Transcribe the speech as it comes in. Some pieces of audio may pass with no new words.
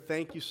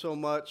thank you so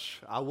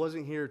much. I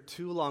wasn't here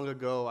too long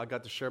ago. I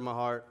got to share my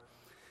heart.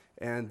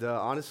 And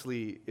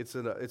honestly, it's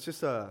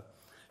just a,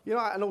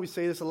 I know we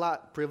say this a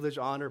lot, privilege,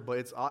 honor,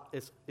 but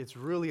it's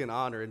really an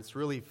honor. And it's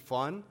really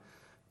fun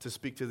to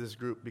speak to this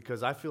group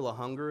because I feel a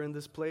hunger in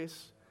this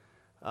place.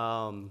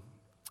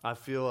 I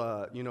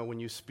feel, when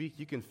you speak,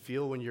 you can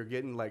feel when you're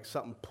getting like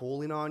something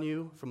pulling on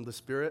you from the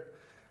Spirit.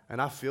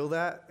 And I feel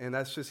that, and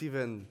that's just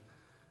even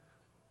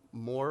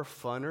more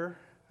funner.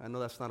 I know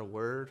that's not a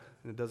word,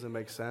 and it doesn't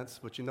make sense,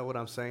 but you know what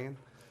I'm saying?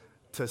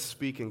 To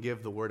speak and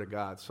give the Word of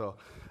God. So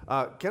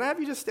can I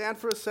have you just stand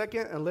for a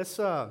second, and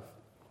I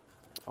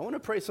want to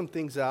pray some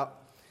things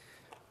out.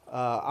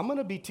 I'm going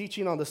to be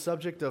teaching on the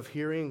subject of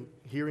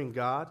hearing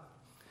God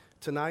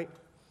tonight.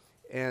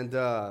 And,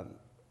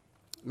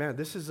 man,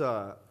 this is,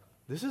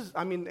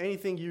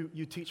 anything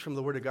you teach from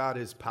the Word of God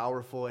is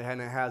powerful,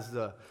 and it has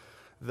the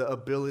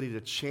ability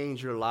to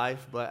change your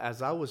life. But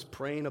as I was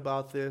praying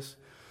about this,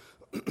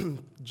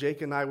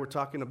 Jake and I were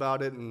talking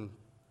about it, and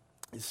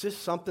it's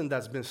just something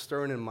that's been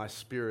stirring in my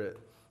spirit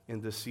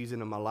in this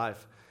season of my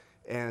life.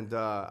 And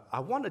I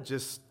want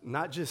to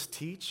not just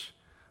teach,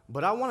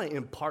 but I want to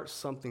impart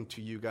something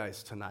to you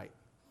guys tonight.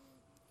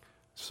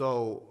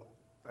 So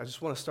I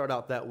just want to start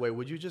out that way.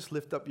 Would you just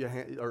lift up your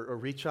hand, or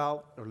reach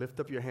out, or lift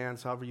up your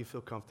hands, however you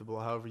feel comfortable,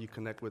 however you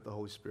connect with the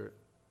Holy Spirit.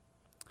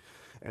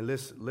 And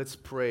let's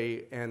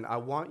pray. And I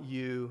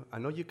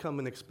know you come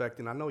in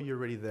expecting, I know you're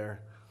already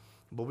there.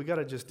 But we got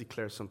to just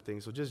declare some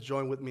things. So just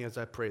join with me as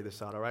I pray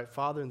this out, all right?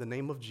 Father, in the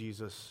name of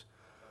Jesus,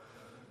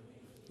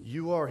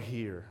 you are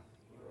here.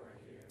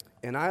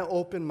 And I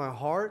open my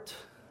heart,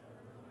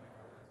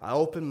 I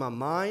open my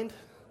mind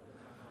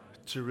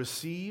to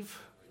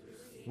receive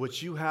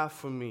what you have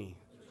for me.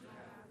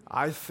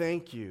 I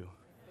thank you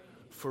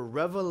for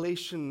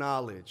revelation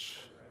knowledge.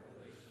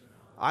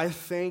 I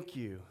thank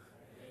you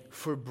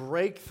for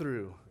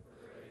breakthrough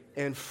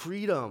and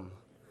freedom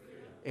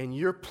in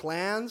your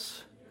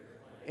plans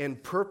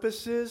and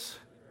purposes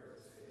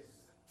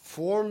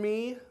for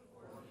me,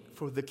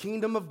 for the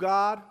kingdom of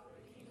God.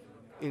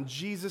 In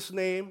Jesus'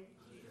 name,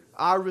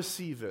 I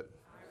receive it.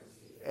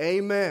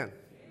 Amen.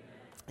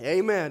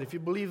 Amen. If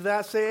you believe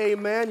that, say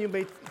amen. You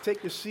may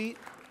take your seat.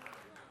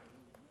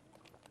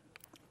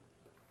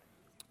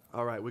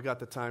 All right, we got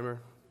the timer.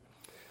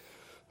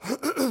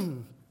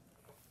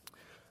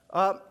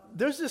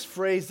 There's this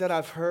phrase that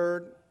I've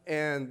heard,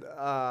 and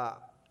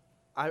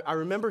I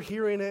remember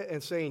hearing it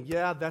and saying,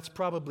 yeah, that's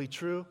probably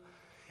true.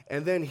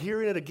 And then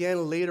hearing it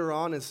again later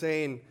on and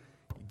saying,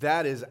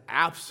 that is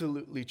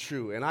absolutely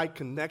true. And I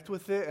connect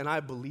with it and I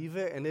believe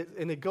it.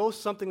 And it goes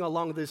something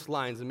along these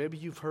lines. And maybe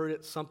you've heard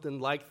it something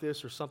like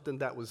this or something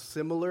that was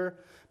similar.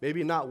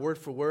 Maybe not word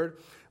for word,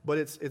 but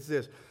it's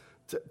this.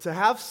 To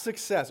have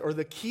success, or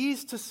the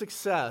keys to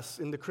success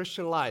in the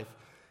Christian life,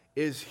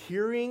 is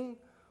hearing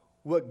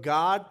what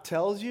God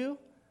tells you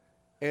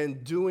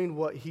and doing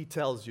what He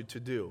tells you to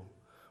do.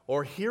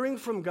 Or hearing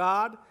from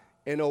God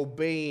and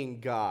obeying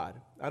God.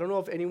 I don't know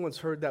if anyone's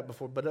heard that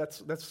before, but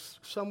that's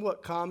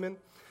somewhat common.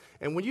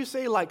 And when you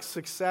say like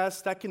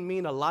success, that can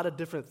mean a lot of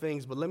different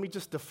things, but let me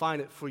just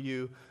define it for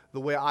you the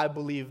way I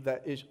believe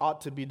that it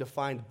ought to be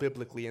defined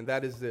biblically, and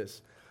that is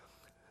this.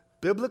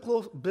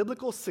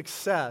 Biblical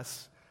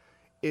success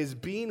is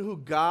being who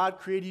God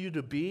created you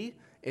to be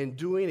and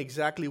doing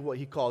exactly what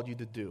He called you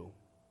to do.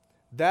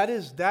 That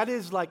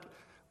is like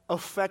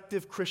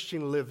effective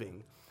Christian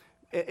living.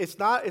 It's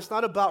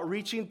not about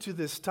reaching to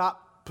this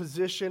top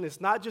position. It's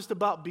not just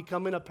about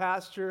becoming a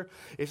pastor.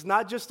 It's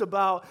not just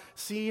about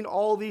seeing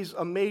all these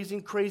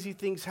amazing, crazy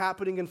things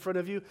happening in front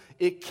of you.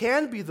 It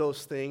can be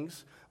those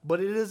things, but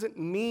it doesn't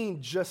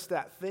mean just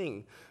that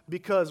thing.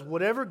 Because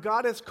whatever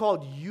God has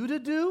called you to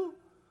do,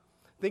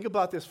 think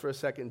about this for a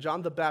second.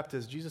 John the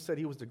Baptist, Jesus said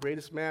he was the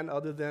greatest man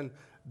other than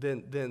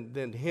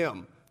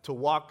him to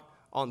walk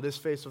on this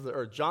face of the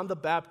earth. John the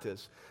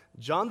Baptist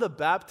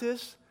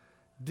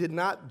did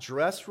not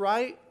dress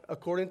right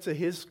according to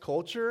his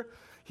culture.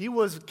 He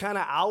was kind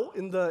of out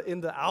in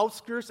the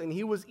outskirts, and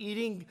he was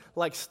eating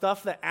like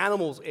stuff that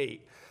animals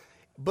ate.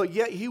 But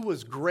yet he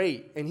was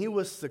great, and he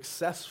was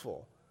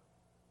successful.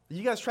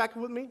 You guys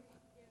tracking with me?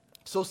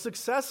 So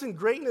success and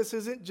greatness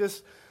isn't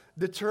just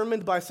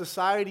determined by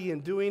society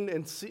and doing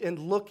and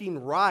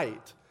looking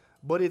right,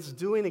 but it's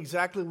doing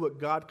exactly what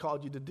God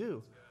called you to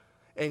do.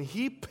 And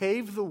He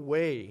paved the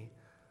way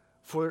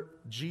for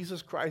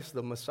Jesus Christ,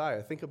 the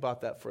Messiah. Think about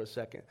that for a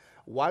second.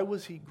 Why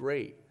was He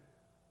great?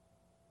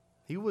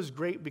 He was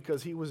great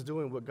because He was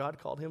doing what God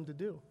called Him to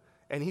do.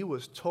 And He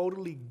was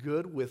totally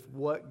good with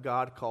what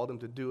God called Him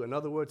to do. In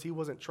other words, He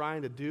wasn't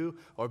trying to do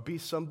or be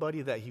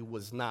somebody that He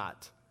was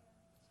not.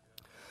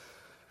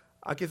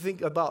 I can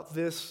think about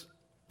this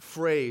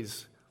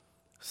phrase,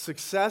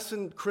 success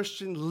in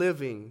Christian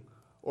living,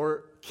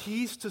 or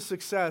keys to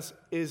success,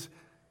 is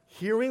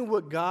hearing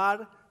what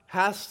God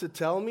has to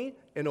tell me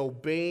and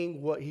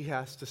obeying what He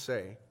has to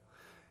say.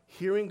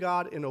 Hearing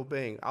God and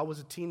obeying. I was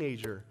a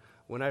teenager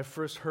when I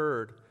first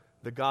heard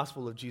the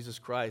gospel of Jesus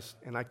Christ,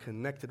 and I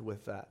connected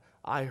with that.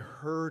 I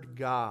heard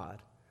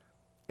God,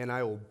 and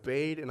I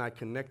obeyed and I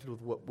connected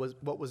with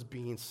what was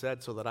being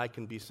said so that I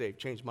can be saved,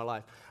 changed my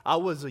life. I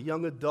was a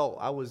young adult.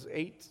 I was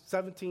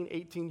 17,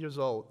 18 years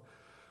old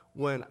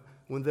when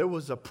there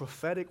was a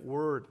prophetic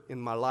word in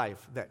my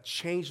life that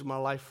changed my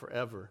life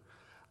forever.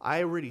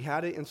 I already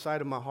had it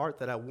inside of my heart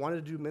that I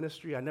wanted to do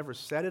ministry. I never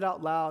said it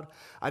out loud.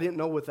 I didn't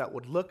know what that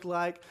would look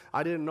like.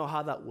 I didn't know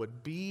how that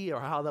would be or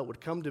how that would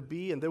come to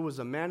be. And there was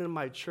a man in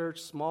my church,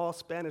 small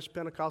Spanish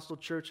Pentecostal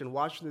church in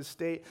Washington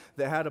State,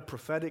 that had a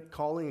prophetic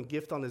calling and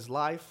gift on his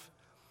life.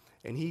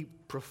 And he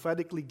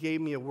prophetically gave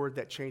me a word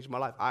that changed my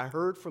life. I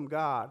heard from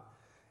God,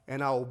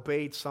 and I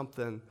obeyed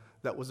something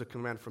that was a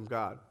command from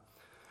God.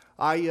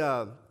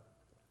 Fast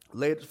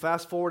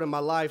forward in my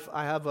life,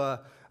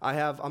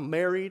 I'm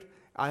married.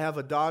 I have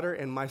a daughter,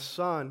 and my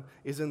son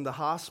is in the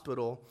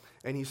hospital,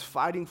 and he's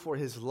fighting for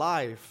his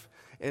life.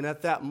 And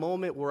at that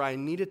moment where I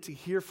needed to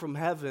hear from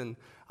heaven,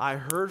 I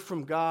heard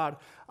from God.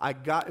 I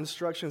got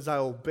instructions. I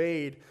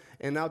obeyed.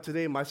 And now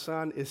today, my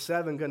son is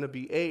 7, going to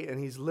be 8, and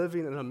he's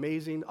living an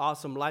amazing,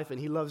 awesome life, and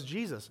he loves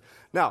Jesus.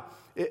 Now,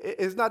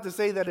 it's not to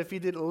say that if he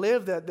didn't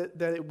live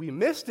that we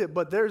missed it,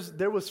 but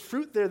there was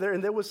fruit there,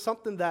 and there was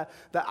something that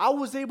I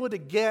was able to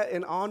get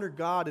and honor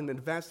God and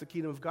advance the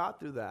kingdom of God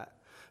through that.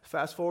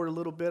 Fast forward a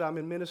little bit, I'm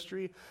in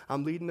ministry,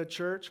 I'm leading a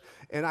church,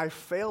 and I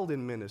failed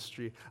in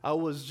ministry. I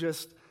was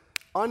just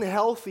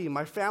unhealthy.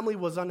 My family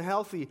was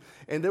unhealthy,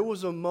 and there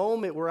was a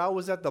moment where I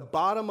was at the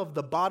bottom of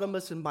the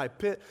bottomless in my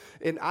pit,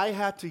 and I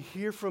had to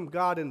hear from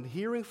God, and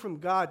hearing from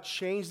God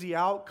changed the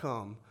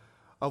outcome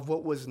of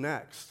what was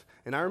next.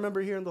 And I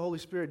remember hearing the Holy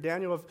Spirit,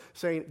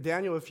 saying,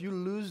 Daniel, if you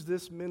lose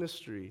this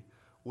ministry,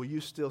 will you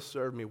still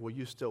serve me? Will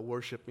you still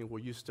worship me? Will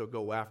you still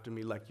go after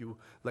me like you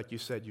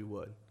said you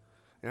would?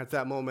 And at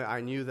that moment,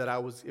 I knew that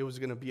it was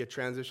going to be a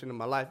transition in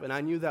my life. And I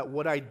knew that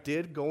what I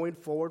did going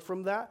forward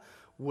from that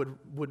would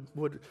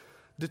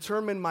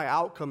determine my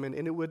outcome,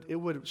 and it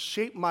would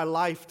shape my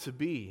life to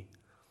be.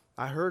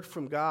 I heard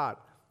from God,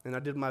 and I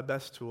did my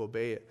best to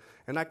obey it.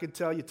 And I could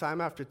tell you time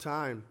after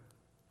time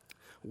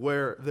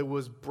where there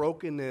was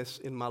brokenness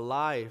in my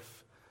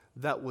life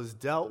that was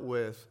dealt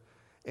with,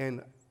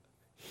 and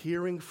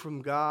hearing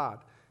from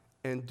God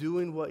and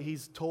doing what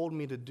He's told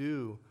me to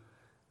do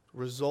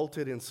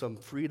resulted in some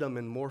freedom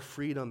and more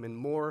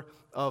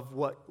of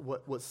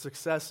what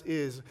success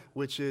is,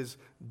 which is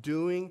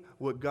doing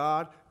what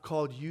God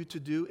called you to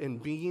do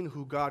and being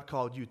who God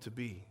called you to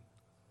be.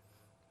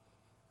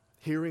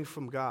 Hearing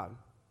from God.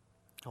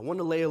 I want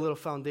to lay a little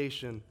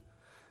foundation,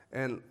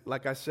 and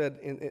like I said,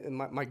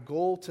 my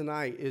goal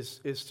tonight is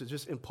to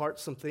just impart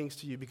some things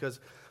to you because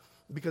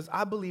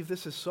I believe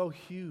this is so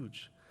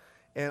huge,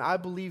 and I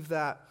believe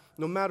that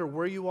no matter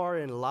where you are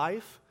in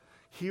life,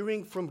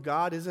 hearing from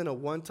God isn't a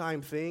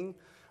one-time thing.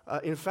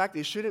 In fact,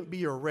 it shouldn't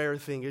be a rare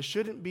thing. It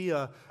shouldn't be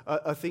a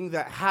thing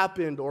that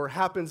happened or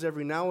happens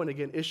every now and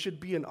again. It should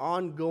be an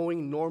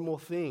ongoing, normal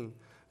thing.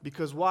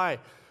 Because why?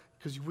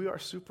 Because we are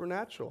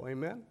supernatural,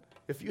 amen?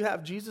 If you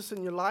have Jesus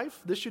in your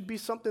life, this should be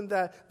something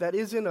that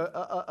isn't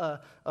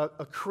a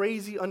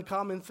crazy,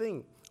 uncommon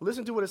thing.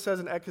 Listen to what it says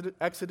in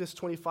Exodus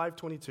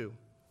 25:22.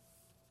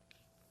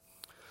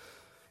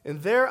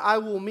 And there I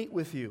will meet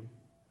with you,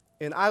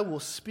 and I will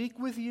speak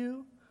with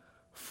you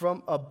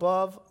from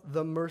above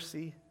the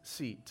mercy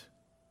seat.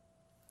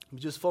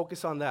 Just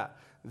focus on that.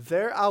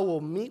 There I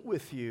will meet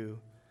with you,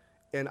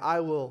 and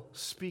I will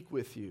speak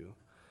with you.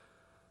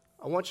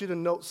 I want you to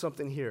note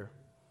something here.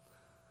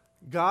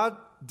 God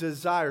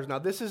desires, now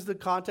this is the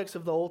context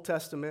of the Old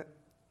Testament.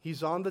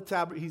 He's on the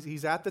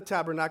he's at the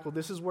tabernacle.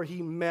 This is where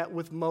he met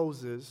with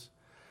Moses.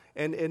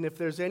 And if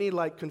there's any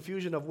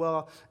confusion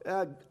of,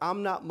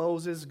 I'm not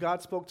Moses,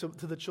 God spoke to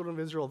the children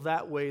of Israel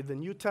that way, the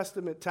New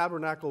Testament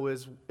tabernacle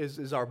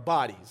is our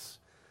bodies.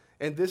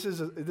 And this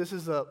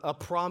is a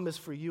promise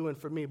for you and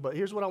for me. But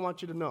here's what I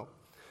want you to know.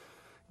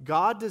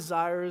 God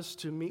desires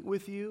to meet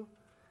with you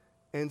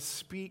and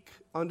speak,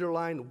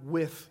 underline,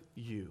 with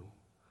you.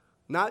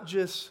 Not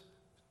just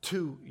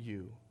to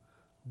you,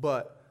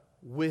 but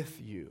with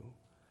you.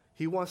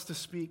 He wants to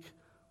speak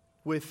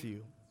with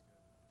you.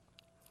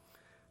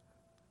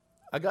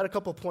 I got a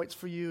couple points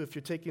for you if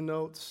you're taking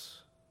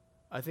notes.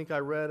 I think I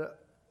read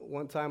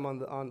one time on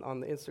the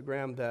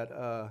Instagram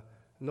that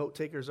note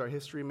takers are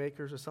history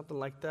makers or something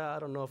like that. I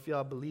don't know if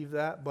y'all believe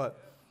that, but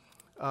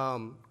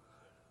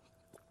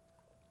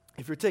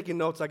if you're taking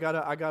notes, I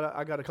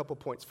got a couple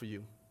points for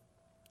you.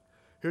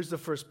 Here's the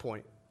first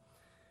point.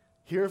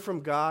 Hearing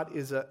from God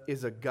is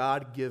a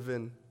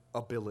God-given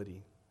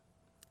ability.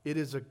 It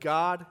is a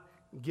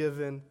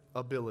God-given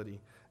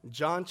ability.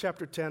 John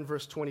chapter 10,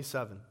 verse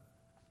 27.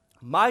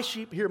 My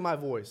sheep hear my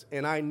voice,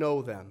 and I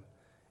know them,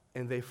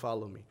 and they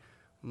follow me.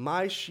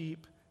 My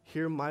sheep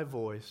hear my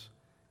voice,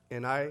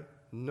 and I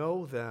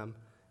know them,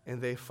 and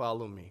they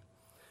follow me.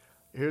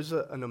 Here's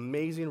an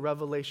amazing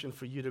revelation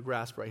for you to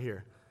grasp right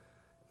here,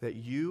 that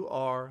you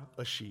are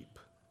a sheep,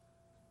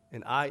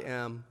 and I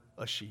am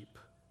a sheep.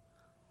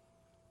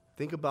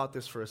 Think about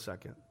this for a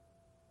second.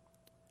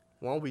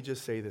 Why don't we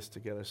just say this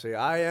together? Say,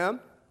 I am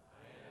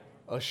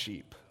a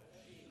sheep.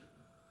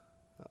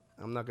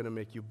 I'm not going to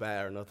make you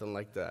bad or nothing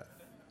like that.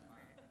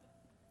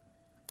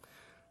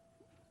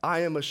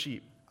 I am a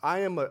sheep.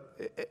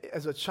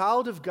 As a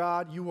child of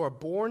God, you are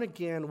born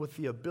again with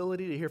the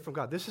ability to hear from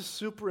God. This is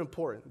super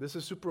important. This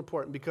is super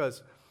important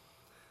because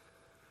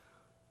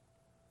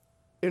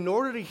in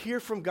order to hear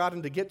from God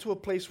and to get to a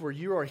place where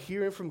you are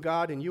hearing from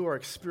God and you are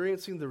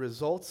experiencing the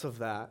results of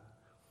that,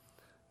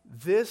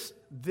 this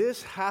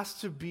has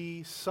to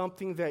be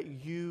something that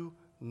you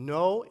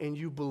know and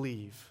you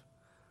believe.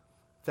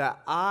 That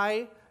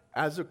I,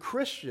 as a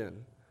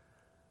Christian,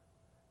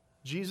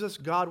 Jesus,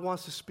 God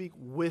wants to speak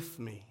with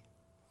me.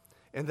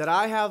 And that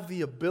I have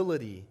the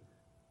ability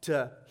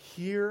to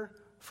hear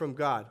from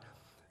God.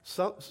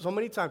 So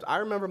many times, I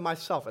remember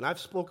myself, and I've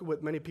spoken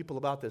with many people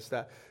about this,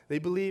 that they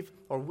believe,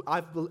 or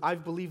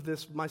I've believed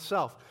this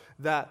myself,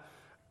 that,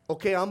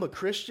 okay, I'm a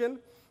Christian,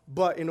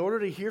 but in order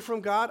to hear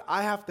from God,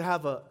 I have to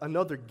have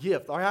another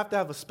gift. Or I have to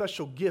have a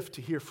special gift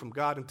to hear from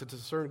God and to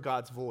discern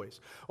God's voice.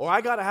 Or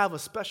I got to have a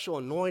special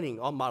anointing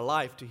on my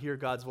life to hear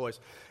God's voice.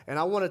 And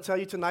I want to tell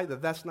you tonight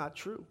that that's not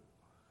true.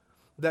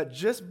 That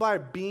just by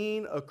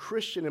being a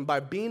Christian and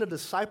by being a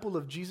disciple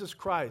of Jesus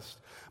Christ,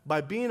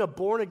 by being a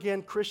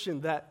born-again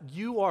Christian, that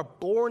you are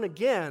born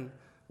again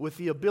with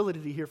the ability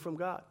to hear from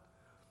God.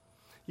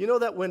 You know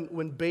that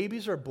when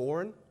babies are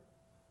born,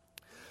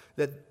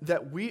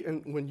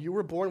 when you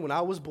were born, when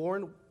I was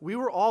born, we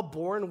were all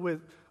born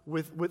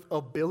with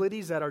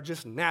abilities that are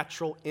just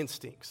natural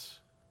instincts.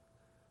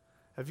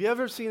 Have you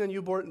ever seen a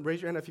newborn?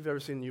 Raise your hand if you've ever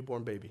seen a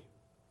newborn baby.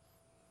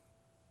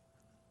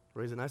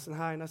 Raise it nice and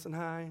high, nice and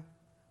high.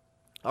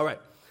 All right.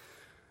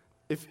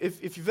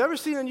 If you've ever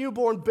seen a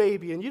newborn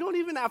baby, and you don't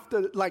even have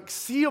to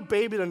see a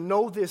baby to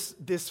know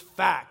this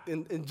fact,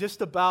 and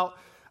just about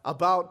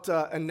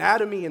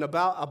anatomy and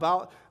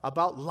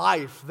about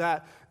life,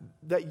 that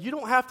you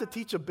don't have to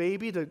teach a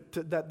baby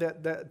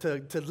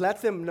to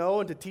let them know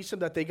and to teach them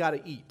that they got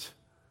to eat.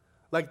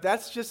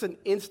 That's just an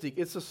instinct.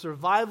 It's a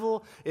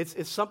survival.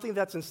 It's something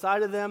that's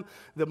inside of them.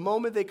 The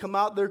moment they come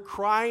out, they're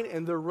crying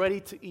and they're ready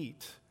to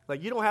eat.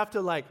 You don't have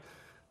to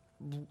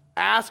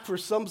ask for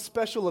some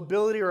special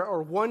ability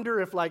or wonder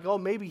if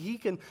maybe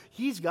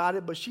he's got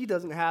it, but she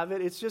doesn't have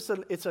it. It's just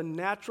it's a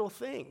natural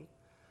thing.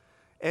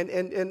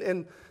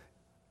 And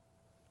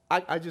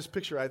I just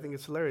picture, I think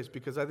it's hilarious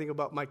because I think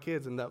about my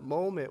kids in that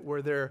moment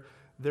where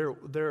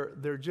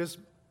they're just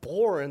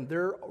born,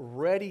 they're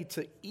ready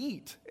to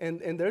eat.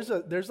 And there's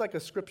a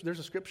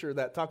scripture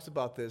that talks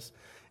about this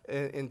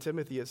in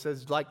Timothy. It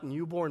says, like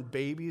newborn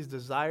babies,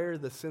 desire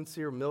the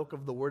sincere milk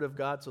of the word of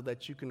God so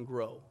that you can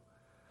grow.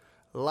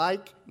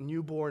 Like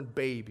newborn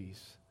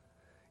babies.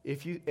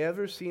 If you've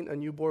ever seen a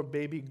newborn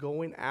baby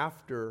going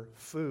after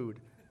food,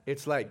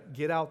 it's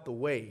get out the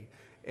way.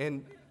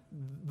 And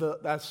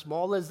as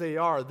small as they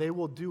are, they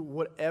will do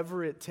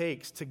whatever it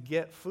takes to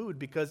get food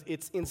because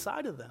it's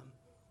inside of them.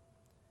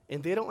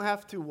 And they don't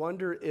have to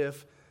wonder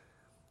if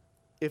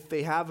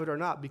they have it or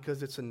not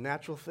because it's a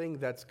natural thing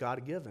that's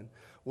God-given.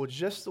 Well,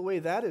 just the way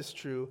that is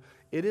true,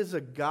 it is a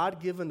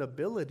God-given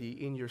ability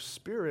in your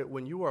spirit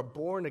when you are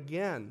born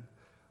again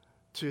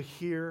to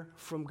hear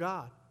from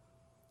God.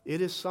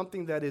 It is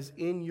something that is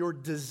in your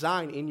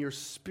design, in your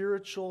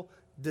spiritual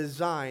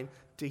design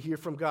to hear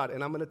from God.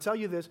 And I'm going to tell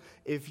you this,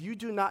 if you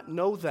do not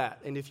know that,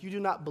 and if you do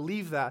not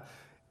believe that,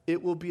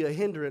 it will be a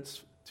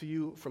hindrance to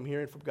you from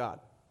hearing from God.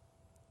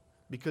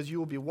 Because you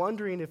will be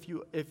wondering if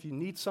you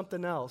need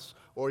something else,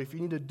 or if you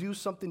need to do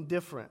something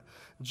different.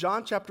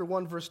 John chapter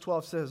 1, verse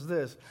 12 says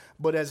this,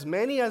 "But as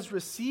many as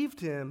received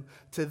him,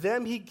 to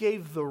them he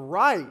gave the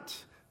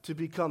right to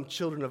become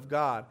children of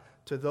God,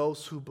 to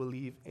those who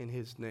believe in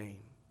his name."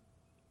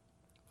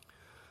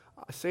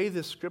 I say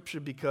this scripture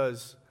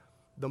because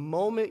the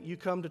moment you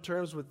come to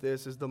terms with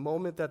this is the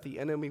moment that the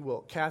enemy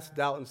will cast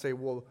doubt and say,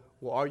 well,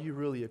 are you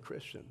really a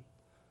Christian?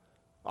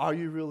 Are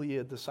you really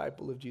a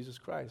disciple of Jesus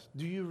Christ?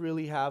 Do you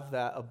really have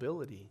that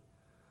ability?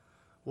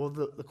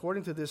 Well,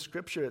 according to this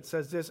scripture, it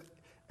says this,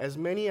 as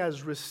many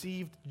as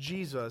received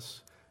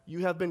Jesus, you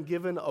have been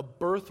given a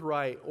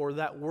birthright, or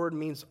that word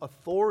means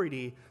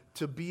authority,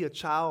 to be a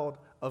child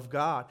of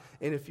God.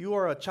 And if you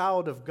are a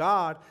child of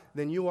God,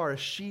 then you are a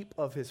sheep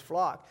of his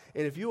flock.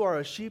 And if you are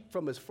a sheep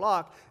from his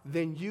flock,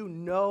 then you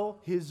know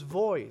his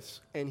voice,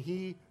 and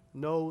he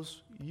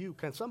knows you.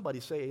 Can somebody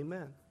say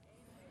amen?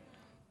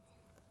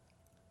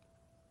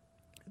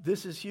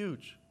 This is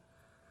huge.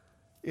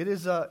 It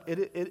is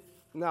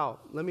now,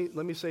 let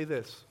me say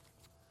this.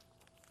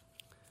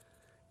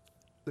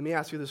 Let me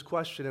ask you this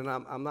question, and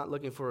I'm not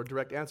looking for a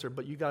direct answer,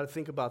 but you got to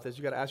think about this.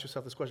 You got to ask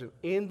yourself this question.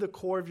 In the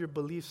core of your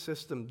belief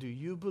system, do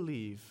you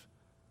believe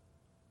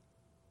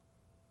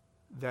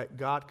that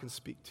God can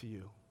speak to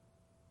you?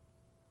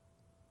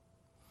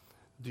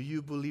 Do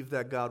you believe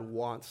that God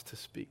wants to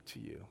speak to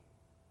you?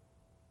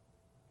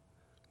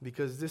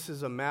 Because this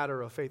is a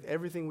matter of faith.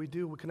 Everything we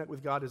do, we connect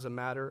with God, is a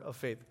matter of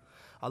faith.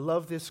 I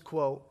love this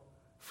quote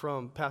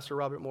from Pastor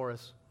Robert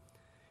Morris.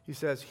 He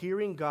says,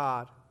 "Hearing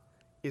God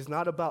is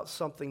not about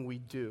something we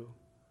do.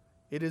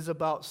 It is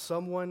about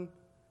someone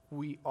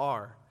we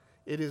are.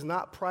 It is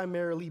not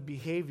primarily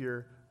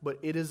behavior, but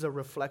it is a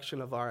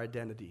reflection of our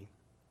identity.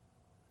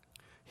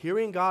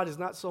 Hearing God is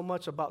not so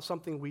much about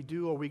something we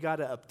do or we got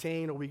to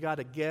obtain or we got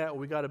to get or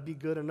we got to be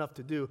good enough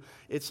to do.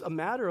 It's a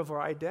matter of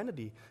our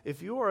identity.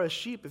 If you are a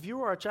sheep, if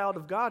you are a child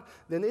of God,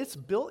 then it's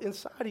built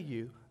inside of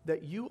you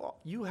that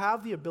you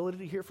have the ability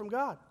to hear from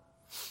God.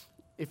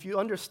 If you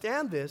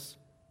understand this,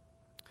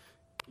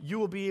 you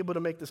will be able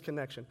to make this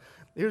connection.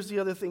 Here's the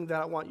other thing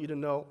that I want you to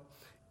know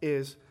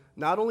is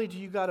not only do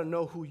you got to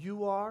know who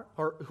you are,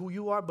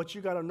 but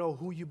you got to know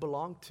who you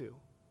belong to.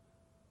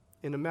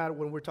 In the matter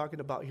when we're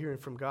talking about hearing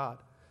from God.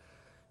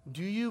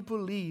 Do you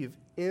believe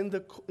in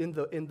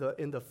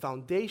the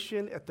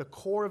foundation, at the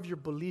core of your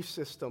belief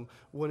system,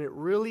 when it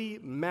really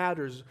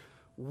matters,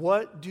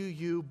 what do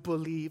you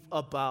believe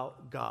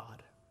about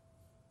God?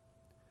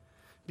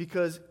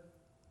 Because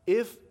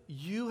if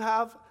you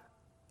have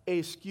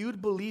a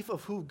skewed belief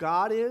of who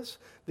God is,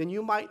 then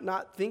you might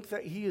not think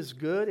that he is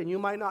good, and you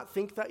might not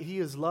think that he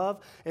is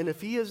love. And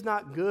if he is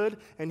not good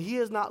and he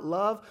is not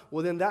love,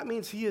 well, then that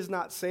means he is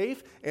not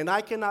safe, and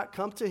I cannot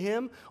come to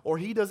him, or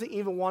he doesn't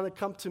even want to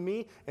come to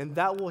me, and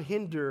that will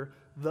hinder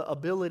the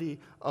ability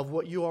of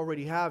what you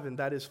already have, and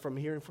that is from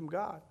hearing from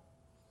God.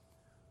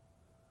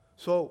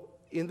 So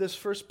in this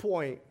first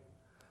point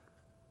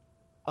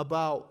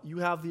about you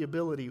have the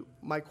ability,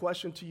 my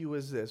question to you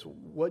is this: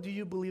 what do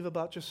you believe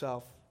about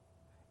yourself?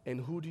 And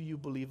who do you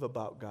believe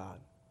about God?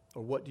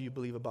 Or what do you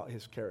believe about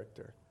his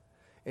character?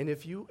 And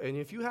if you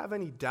have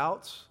any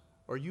doubts,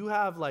 or you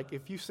have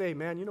if you say,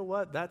 man, you know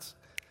what,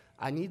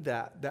 I need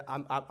that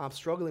I'm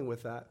struggling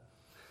with that,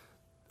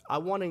 I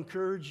want to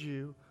encourage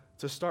you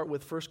to start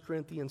with 1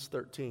 Corinthians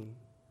 13.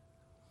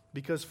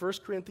 Because 1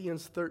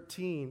 Corinthians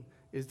 13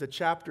 is the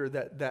chapter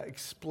that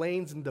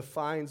explains and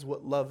defines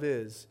what love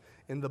is.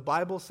 And the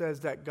Bible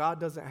says that God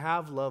doesn't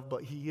have love,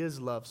 but he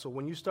is love. So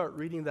when you start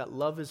reading that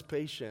love is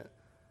patient,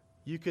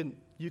 you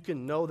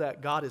can know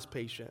that God is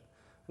patient.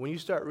 When you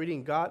start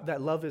reading God,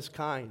 that love is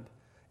kind,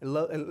 and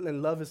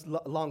love is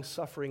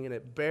long-suffering, and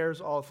it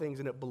bears all things,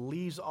 and it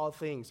believes all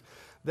things,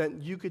 then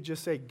you could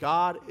just say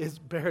God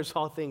bears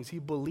all things. He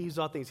believes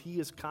all things. He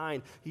is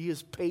kind. He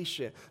is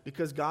patient,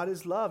 because God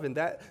is love, and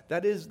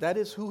that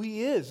is who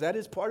he is. That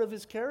is part of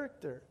his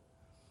character.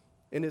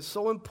 And it's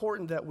so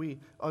important that we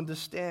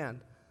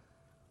understand,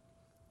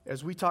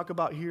 as we talk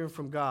about hearing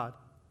from God,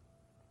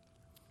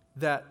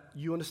 that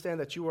you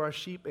understand that you are a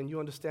sheep, and you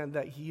understand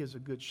that he is a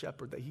good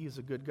shepherd, that he is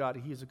a good God,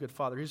 he is a good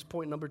father. Here's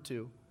point number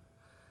 2.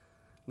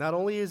 Not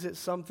only is it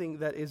something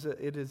that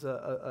it is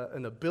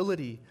an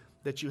ability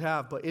that you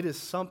have, but it is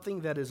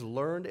something that is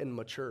learned and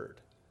matured.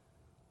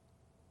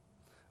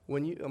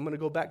 I'm going to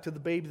go back to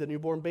the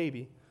newborn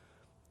baby.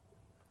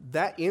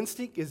 That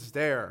instinct is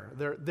there.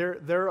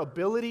 Their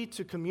ability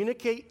to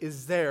communicate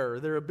is there.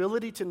 Their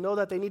ability to know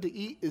that they need to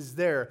eat is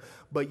there.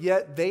 But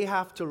yet they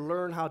have to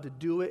learn how to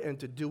do it, and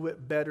to do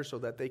it better so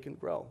that they can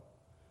grow.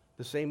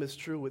 The same is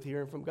true with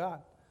hearing from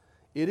God.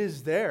 It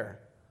is there,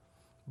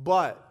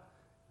 but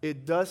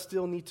it does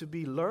still need to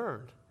be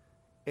learned,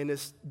 and it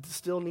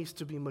still needs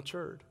to be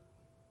matured.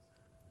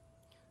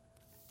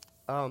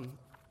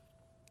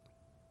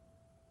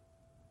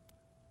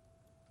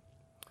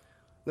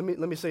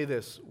 Let me say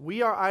this.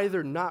 We are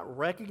either not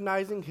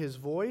recognizing his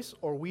voice,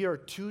 or we are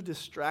too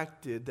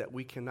distracted that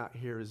we cannot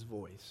hear his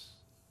voice.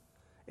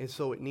 And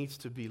so it needs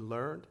to be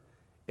learned,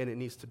 and it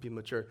needs to be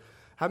matured.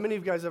 How many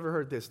of you guys ever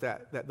heard this?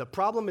 That the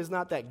problem is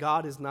not that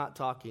God is not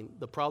talking.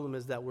 The problem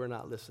is that we're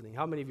not listening.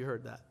 How many of you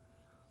heard that?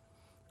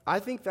 I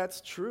think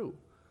that's true.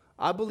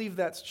 I believe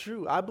that's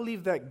true. I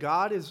believe that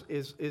God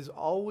is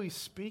always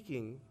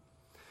speaking.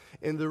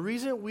 And the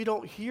reason we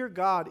don't hear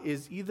God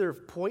is either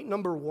point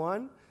number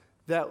 1,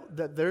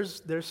 that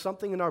there's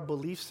something in our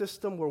belief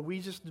system where we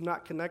just do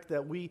not connect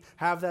that we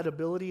have that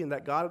ability and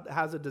that God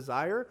has a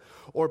desire,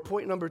 or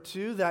point number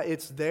 2, that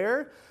it's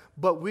there,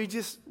 but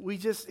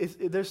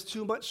there's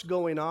too much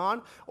going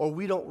on, or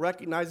we don't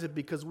recognize it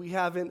because we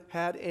haven't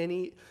had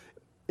any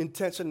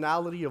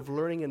intentionality of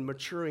learning and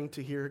maturing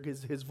to hear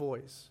his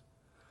voice.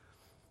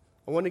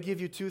 I want to give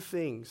you 2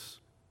 things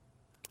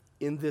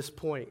in this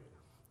point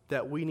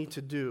that we need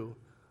to do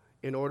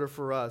in order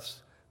for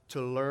us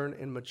to learn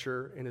and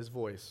mature in his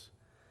voice.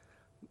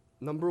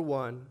 Number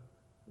 1,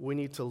 we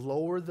need to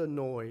lower the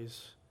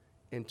noise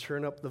and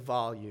turn up the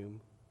volume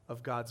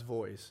of God's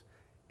voice.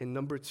 And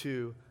number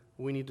 2,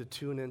 we need to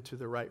tune into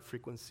the right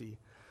frequency.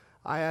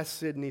 I asked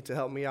Sydney to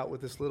help me out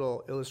with this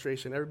little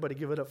illustration. Everybody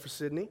give it up for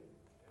Sydney.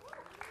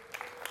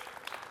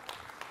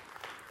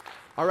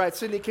 All right,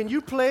 Sydney, can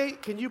you play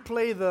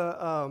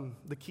the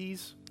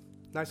keys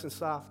nice and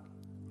soft?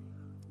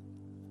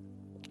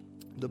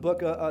 The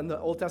book in the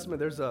Old Testament,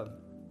 there's a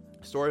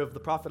story of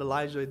the prophet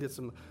Elijah. He did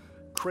some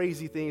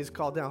crazy things,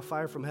 called down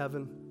fire from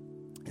heaven,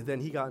 and then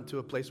he got into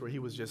a place where he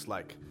was just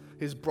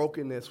his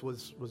brokenness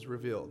was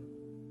revealed.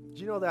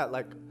 Did you know that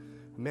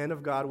men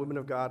of God, women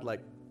of God,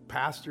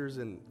 pastors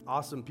and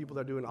awesome people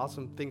that are doing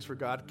awesome things for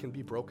God can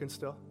be broken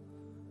still?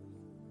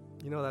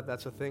 You know that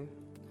that's a thing?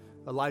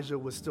 Elijah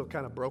was still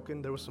kind of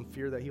broken. There was some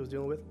fear that he was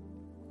dealing with.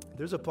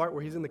 There's a part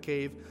where he's in the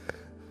cave,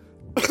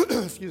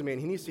 excuse me,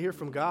 and he needs to hear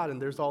from God,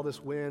 and there's all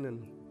this wind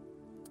and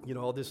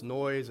all this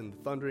noise and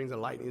thunderings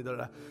and lightning,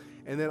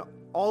 And then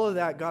all of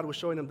that, God was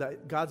showing him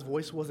that God's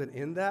voice wasn't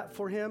in that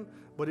for him,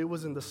 but it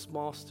was in the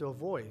small, still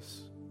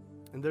voice.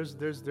 And there's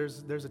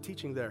a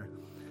teaching there.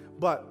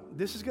 But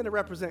this is going to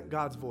represent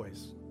God's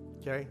voice,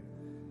 okay?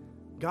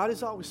 God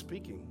is always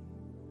speaking.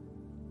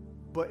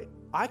 But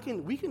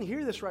we can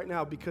hear this right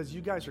now because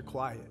you guys are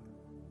quiet.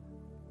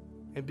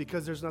 And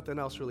because there's nothing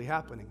else really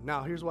happening.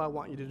 Now, here's what I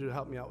want you to do to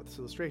help me out with this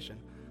illustration.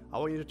 I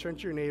want you to turn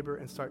to your neighbor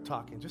and start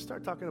talking. Just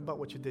start talking about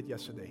what you did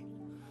yesterday.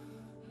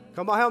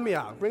 Come on, help me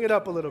out. Bring it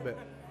up a little bit.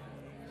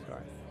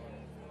 Sorry.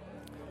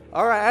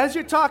 All right, as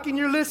you're talking,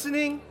 you're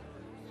listening.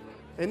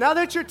 And now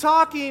that you're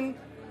talking,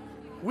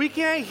 we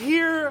can't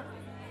hear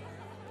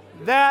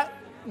that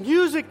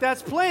music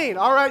that's playing.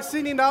 All right,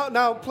 Sydney,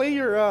 now play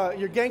your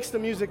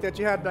gangsta music that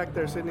you had back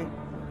there, Sydney.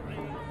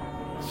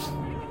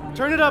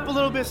 Turn it up a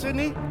little bit,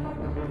 Sydney.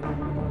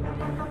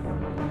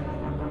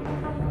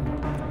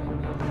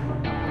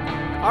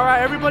 All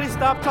right, everybody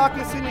stop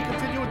talking. Sydney,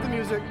 continue with the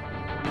music.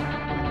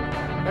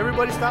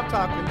 Everybody stop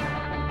talking.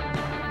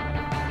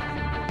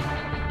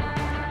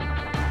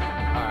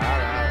 All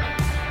right.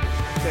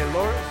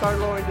 Okay, start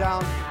lowering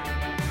down.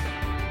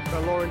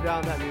 Start lowering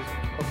down that music.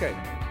 Okay.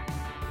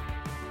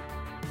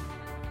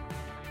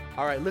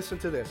 All right, listen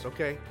to this,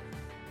 okay?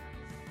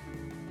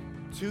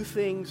 Two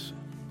things.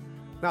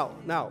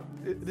 Now,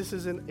 this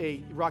isn't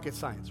a rocket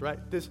science, right?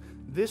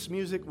 This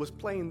music was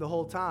playing the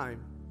whole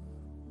time.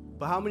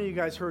 But how many of you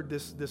guys heard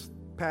this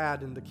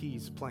pad and the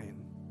keys playing?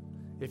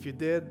 If you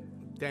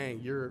did, dang,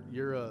 you're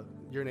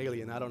an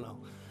alien. I don't know.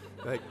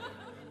 Like,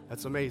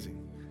 that's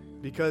amazing,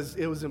 because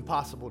it was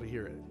impossible to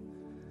hear it.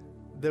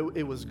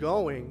 It was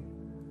going,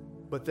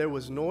 but there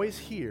was noise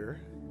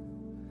here,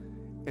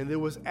 and there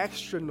was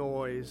extra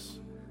noise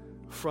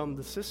from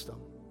the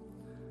system.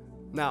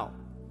 Now,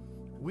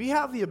 we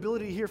have the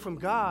ability to hear from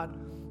God,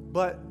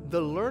 but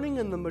the learning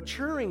and the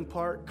maturing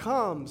part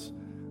comes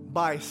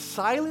by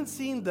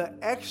silencing the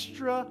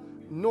extra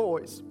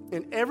noise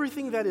and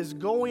everything that is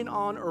going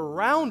on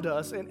around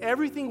us and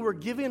everything we're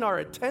giving our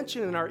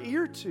attention and our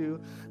ear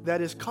to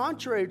that is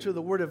contrary to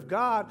the Word of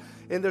God.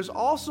 And there's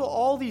also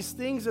all these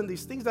things and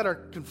these things that are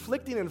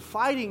conflicting and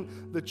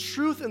fighting the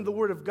truth in the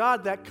Word of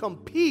God that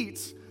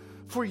competes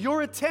for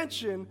your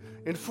attention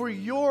and for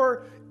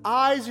your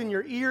eyes and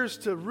your ears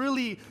to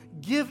really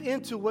give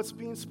into what's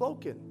being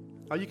spoken.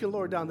 Now, you can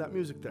lower down that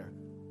music there.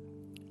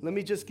 Let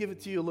me just give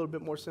it to you a little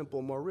bit more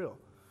simple, more real.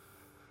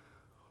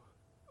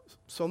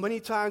 So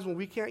many times when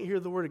we can't hear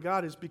the Word of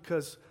God is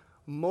because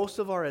most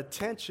of our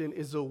attention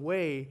is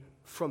away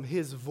from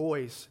His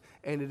voice,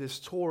 and it is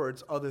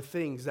towards other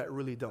things that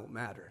really don't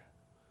matter.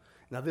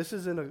 Now, this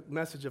isn't a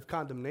message of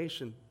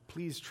condemnation.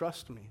 Please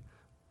trust me.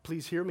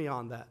 Please hear me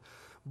on that.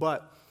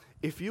 But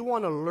if you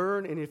want to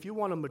learn and if you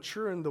want to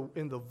mature in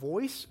the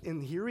voice,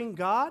 in hearing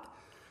God,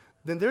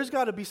 then there's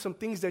got to be some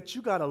things that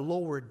you got to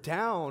lower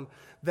down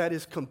that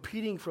is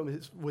competing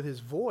with His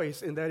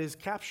voice and that is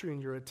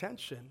capturing your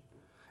attention.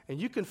 And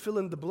you can fill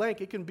in the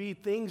blank. It can be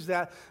things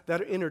that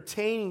are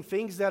entertaining,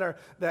 things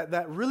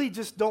that really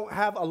just don't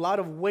have a lot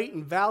of weight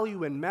and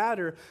value and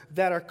matter,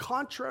 that are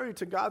contrary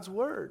to God's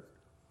Word.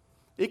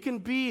 It can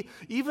be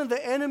even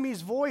the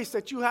enemy's voice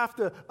that you have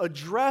to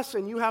address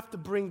and you have to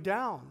bring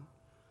down.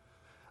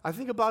 I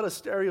think about a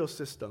stereo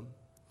system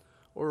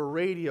or a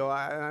radio.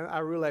 I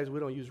realize we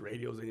don't use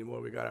radios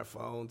anymore. We got our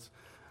phones.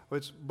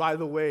 Which, by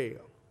the way,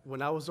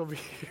 when I was over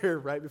here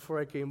right before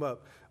I came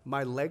up,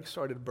 my leg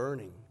started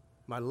burning.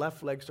 My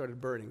left leg started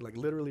burning, like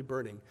literally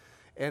burning.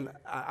 And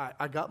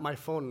I got my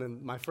phone,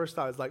 and my first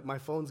thought was like, my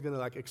phone's going to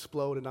like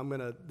explode,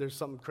 and there's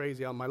something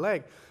crazy on my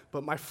leg.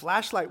 But my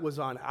flashlight was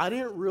on. I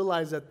didn't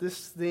realize that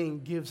this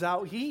thing gives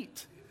out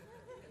heat.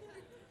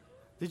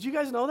 Did you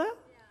guys know that?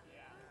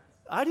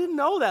 I didn't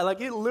know that. Like,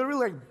 it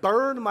literally like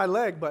burned my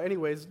leg. But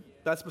anyways,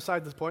 that's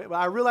beside the point. But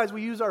I realize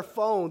we use our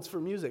phones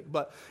for music.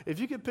 But if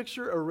you could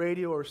picture a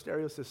radio or a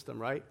stereo system,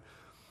 right?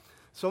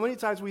 So many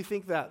times we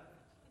think that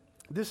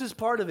this is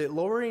part of it.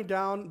 Lowering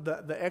down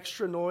the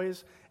extra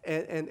noise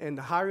and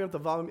hiring up the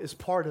volume is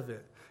part of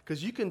it.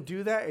 Because you can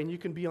do that and you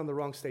can be on the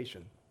wrong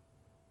station.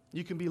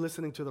 You can be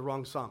listening to the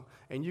wrong song.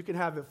 And you can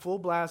have it full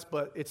blast,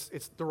 but it's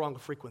the wrong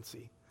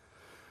frequency.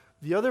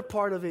 The other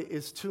part of it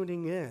is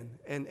tuning in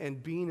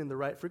and being in the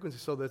right frequency.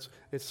 So that's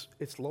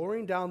it's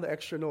lowering down the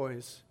extra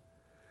noise,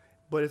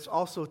 but it's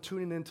also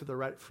tuning into the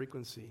right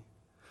frequency.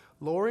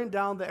 Lowering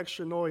down the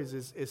extra noise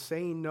is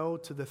saying no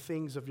to the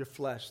things of your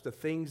flesh, the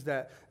things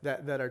that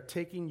are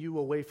taking you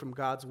away from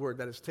God's Word,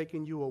 that is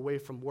taking you away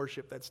from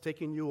worship, that's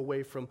taking you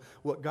away from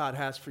what God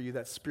has for you,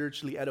 that's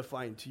spiritually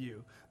edifying to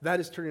you. That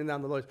is turning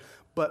down the noise.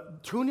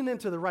 But tuning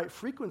into the right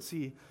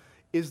frequency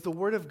is the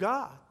Word of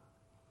God.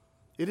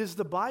 It is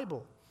the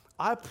Bible.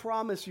 I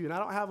promise you, and I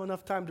don't have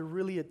enough time to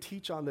really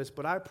teach on this,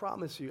 but I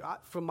promise you,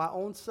 from my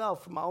own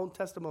self, from my own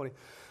testimony,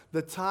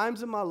 the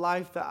times in my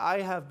life that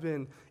I have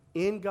been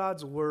in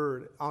God's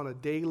Word on a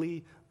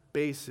daily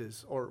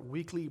basis or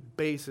weekly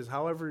basis,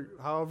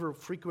 however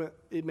frequent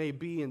it may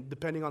be, and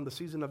depending on the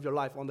season of your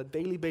life, on the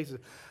daily basis,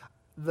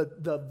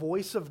 the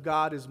voice of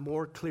God is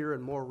more clear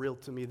and more real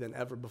to me than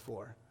ever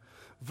before.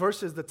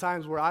 versus the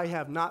times where I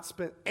have not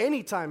spent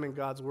any time in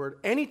God's word,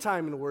 any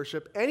time in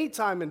worship, any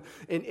time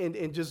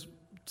in just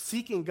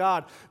seeking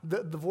God.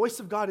 The voice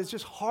of God is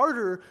just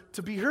harder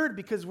to be heard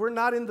because we're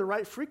not in the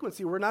right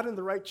frequency. We're not in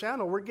the right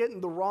channel. We're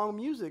getting the wrong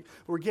music.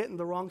 We're getting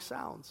the wrong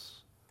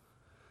sounds.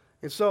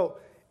 And so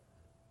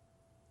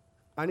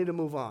I need to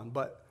move on.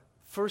 But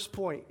first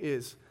point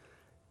is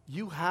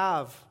you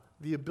have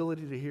the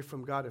ability to hear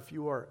from God if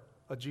you are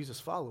a Jesus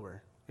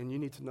follower, and you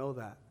need to know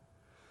that.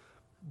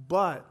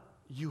 But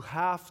you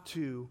have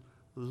to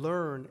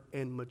learn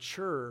and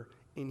mature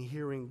in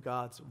hearing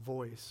God's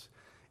voice.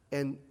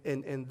 And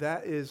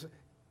that is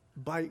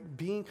by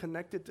being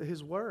connected to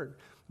his word,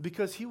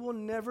 because he will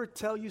never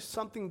tell you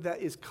something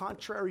that is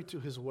contrary to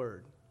his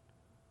word.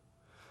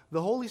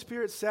 The Holy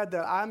Spirit said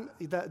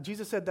that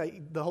Jesus said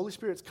that the Holy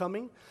Spirit's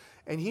coming,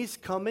 and he's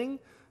coming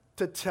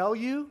to tell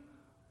you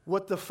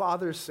what the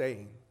Father is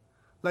saying.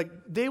 Like,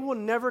 they will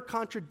never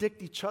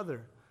contradict each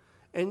other.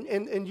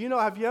 And you know,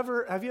 have you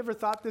ever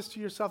thought this to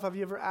yourself? Have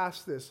you ever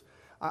asked this?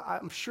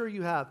 I'm sure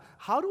you have.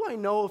 How do I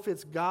know if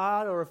it's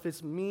God or if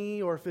it's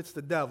me or if it's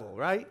the devil,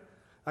 right?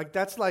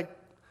 That's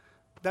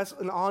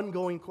an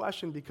ongoing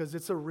question because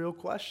it's a real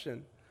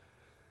question.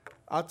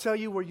 I'll tell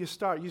you where you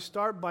start. You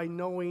start by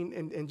knowing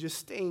and just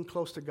staying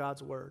close to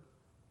God's word.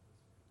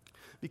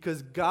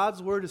 Because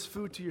God's word is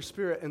food to your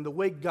spirit, and the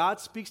way God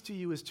speaks to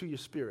you is to your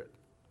spirit.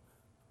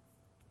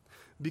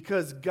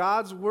 Because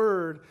God's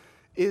word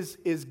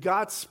is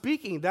God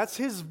speaking. That's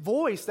his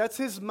voice. That's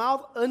his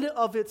mouth in and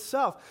of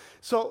itself.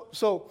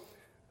 So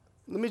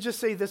let me just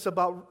say this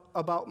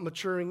about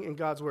maturing in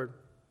God's word.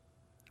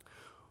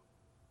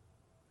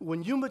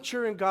 When you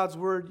mature in God's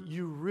word,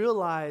 you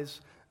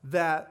realize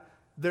that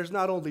there's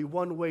not only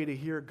one way to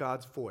hear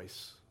God's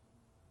voice.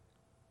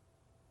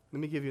 Let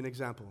me give you an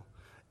example.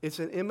 It's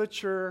an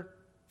immature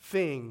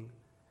thing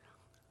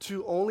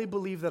to only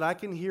believe that I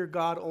can hear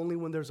God only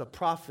when there's a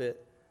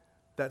prophet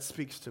that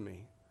speaks to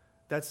me.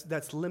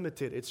 That's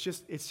limited. It's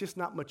just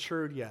not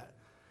matured yet.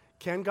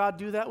 Can God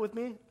do that with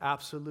me?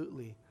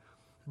 Absolutely.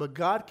 But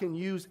God can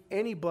use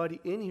anybody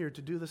in here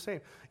to do the same.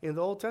 In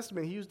the Old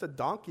Testament, he used a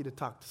donkey to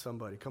talk to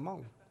somebody. Come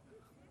on.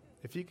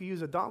 If he could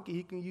use a donkey,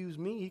 he can use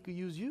me, he could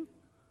use you.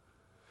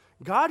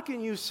 God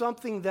can use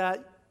something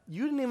that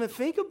you didn't even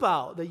think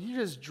about, that you're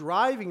just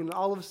driving and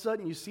all of a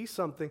sudden you see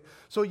something.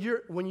 So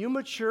when you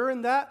mature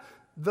in that,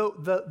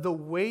 the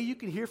way you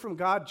can hear from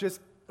God just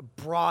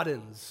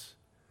broadens.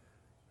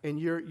 And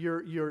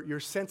your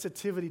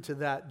sensitivity to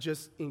that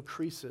just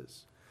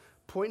increases.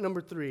 Point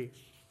number 3,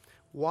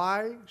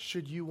 why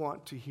should you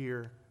want to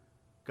hear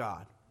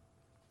God?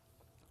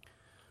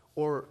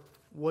 Or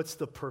what's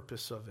the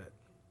purpose of it?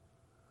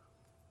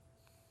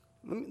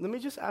 Let me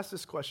just ask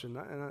this question,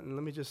 and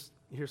let me just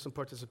hear some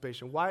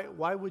participation. Why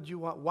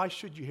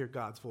should you hear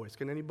God's voice?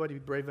 Can anybody be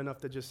brave enough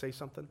to just say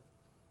something?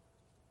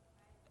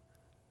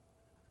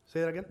 Say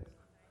that again.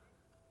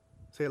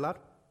 Say it loud.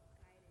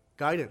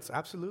 Guidance,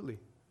 absolutely.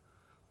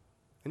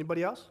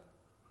 Anybody else?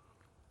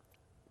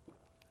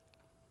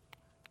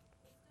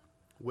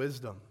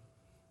 Wisdom.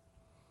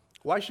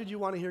 Why should you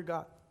want to hear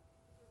God?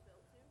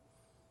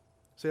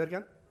 Say that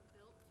again.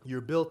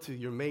 You're built to,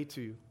 you're made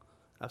to.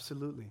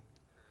 Absolutely.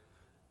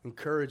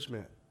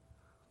 Encouragement.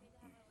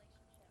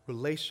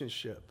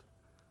 Relationship.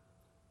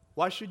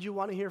 Why should you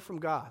want to hear from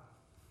God?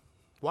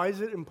 Why is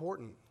it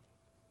important?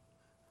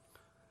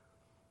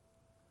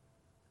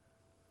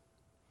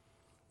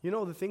 You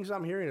know, the things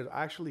I'm hearing is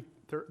actually,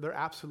 they're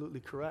absolutely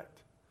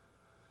correct.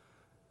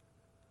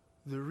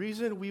 The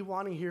reason we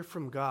want to hear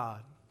from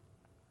God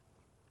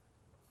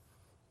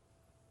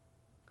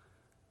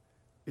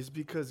is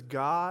because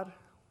God,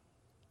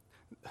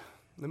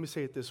 let me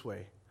say it this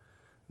way,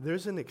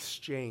 there's an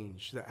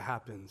exchange that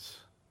happens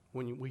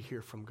when we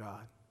hear from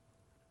God.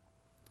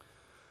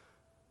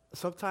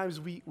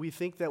 Sometimes we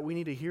think that we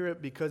need to hear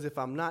it because if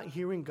I'm not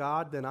hearing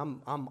God, then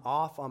I'm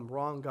off, I'm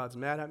wrong, God's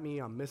mad at me,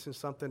 I'm missing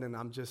something, and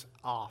I'm just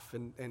off,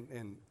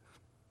 and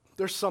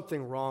there's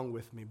something wrong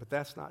with me, but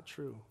that's not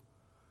true.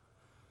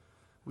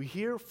 We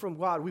hear from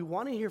God. We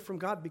want to hear from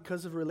God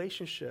because of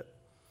relationship,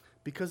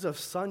 because of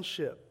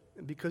sonship,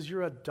 because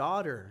you're a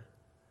daughter.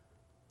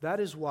 That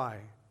is why.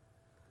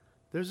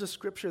 There's a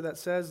scripture that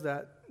says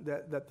that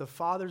the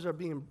fathers are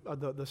being,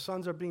 the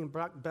sons are being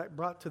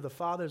brought to the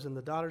fathers and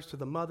the daughters to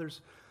the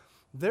mothers.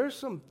 There's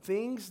some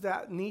things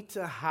that need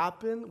to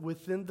happen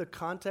within the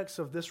context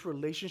of this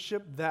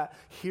relationship that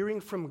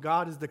hearing from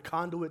God is the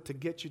conduit to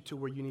get you to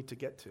where you need to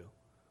get to.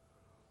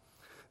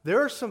 There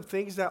are some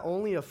things that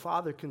only a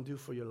father can do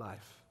for your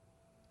life.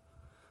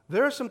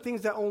 There are some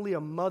things that only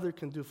a mother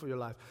can do for your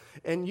life.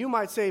 And you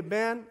might say,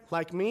 man,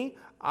 like me,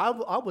 I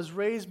was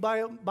raised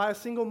by a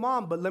single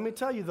mom. But let me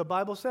tell you, the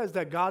Bible says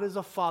that God is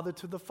a father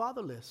to the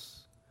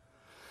fatherless.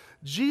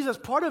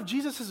 Part of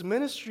Jesus'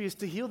 ministry is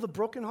to heal the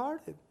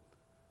brokenhearted.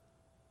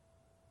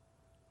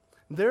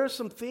 There are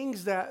some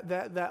things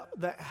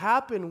that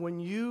happen when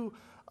you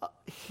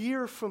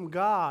hear from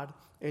God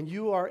and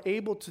you are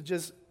able to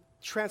just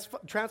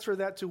transfer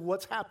that to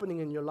what's happening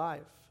in your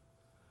life.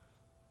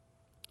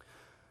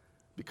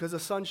 Because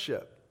of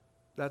sonship.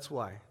 That's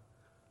why.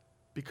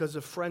 Because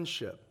of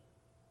friendship.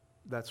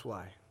 That's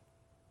why.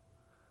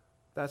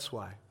 That's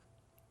why.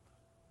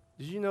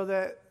 Did you know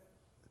that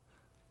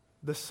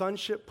the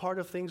sonship part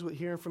of things with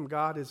hearing from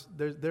God is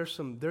there's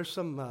some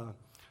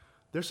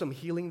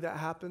healing that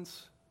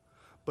happens,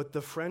 but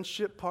the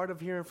friendship part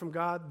of hearing from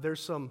God, there's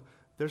some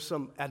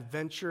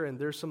adventure and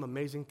there's some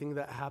amazing thing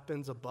that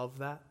happens above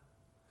that.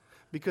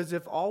 Because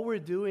if all we're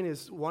doing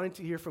is wanting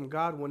to hear from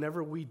God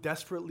whenever we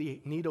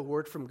desperately need a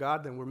word from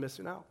God, then we're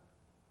missing out.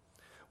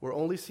 We're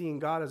only seeing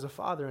God as a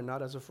father and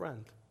not as a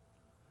friend.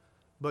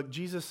 But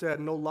Jesus said,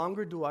 "No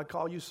longer do I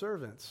call you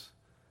servants,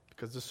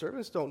 because the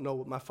servants don't know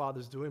what my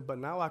Father's doing, but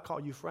now I call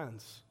you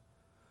friends."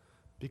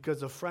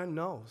 Because a friend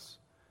knows.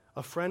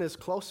 A friend is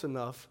close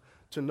enough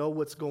to know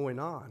what's going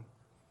on.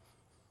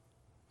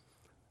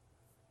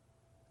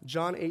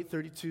 John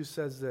 8:32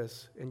 says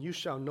this, "And you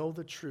shall know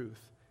the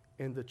truth,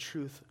 and the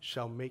truth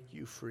shall make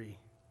you free."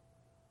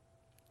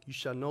 You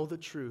shall know the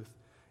truth,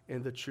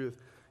 and the truth.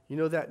 You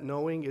know that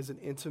knowing is an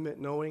intimate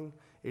knowing.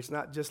 It's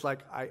not just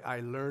like I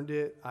learned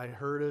it, I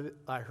heard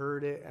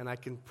it, and I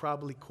can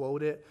probably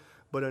quote it.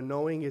 But a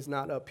knowing is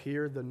not up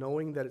here. The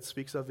knowing that it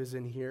speaks of is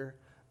in here.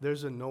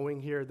 There's a knowing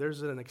here.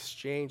 There's an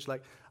exchange.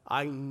 Like,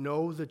 I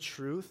know the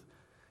truth,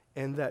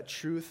 and that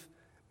truth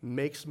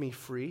makes me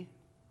free.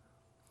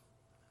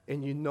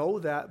 And you know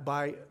that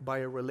by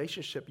a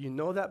relationship. You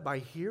know that by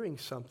hearing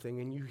something,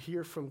 and you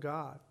hear from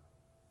God.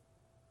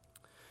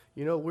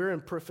 You know, we're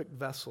imperfect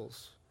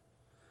vessels.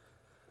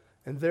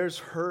 And there's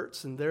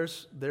hurts and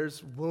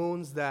there's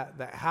wounds that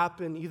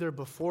happen either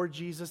before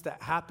Jesus that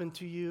happen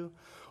to you,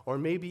 or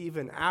maybe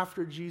even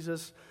after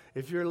Jesus.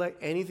 If you're like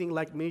anything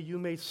like me, you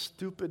made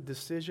stupid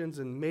decisions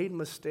and made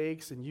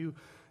mistakes, and you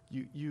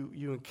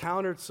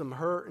encountered some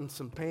hurt and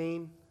some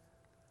pain.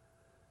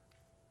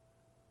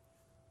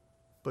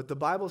 But the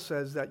Bible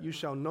says that you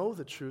shall know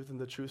the truth, and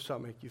the truth shall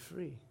make you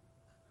free.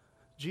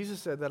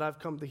 Jesus said that I've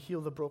come to heal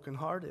the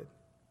brokenhearted.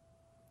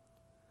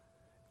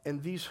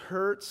 And these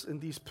hurts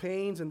and these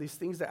pains and these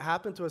things that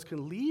happen to us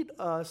can lead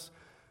us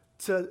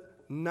to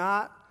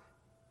not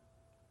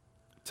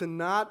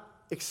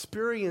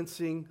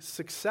experiencing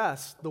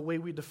success the way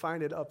we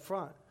define it up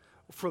front,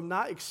 from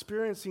not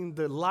experiencing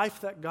the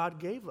life that God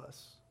gave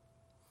us,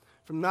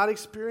 from not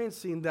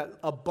experiencing that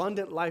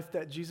abundant life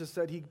that Jesus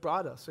said he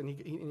brought us and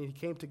he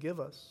came to give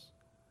us.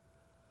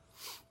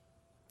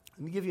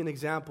 Let me give you an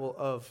example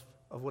of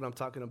what I'm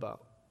talking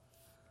about.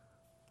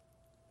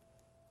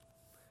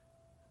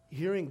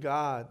 Hearing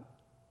God,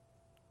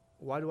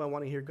 why do I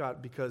want to hear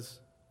God? Because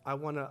I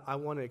want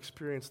to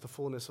experience the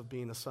fullness of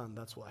being a son,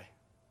 that's why.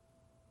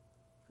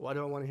 Why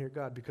do I want to hear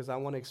God? Because I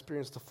want to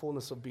experience the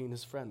fullness of being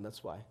his friend,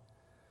 that's why.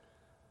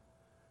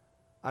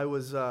 I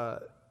was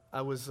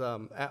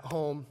at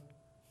home,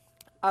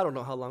 I don't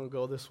know how long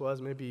ago this was,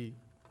 maybe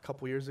a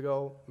couple years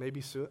ago,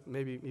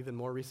 maybe even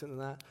more recent than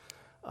that.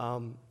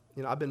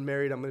 I've been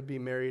married, I'm going to be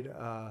married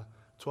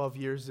 12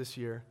 years this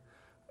year,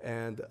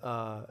 and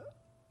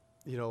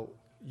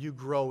you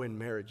grow in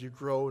marriage, you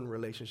grow in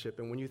relationship.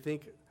 And when you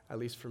think, at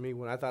least for me,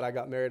 when I thought I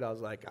got married, I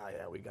was like, oh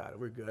yeah, we got it,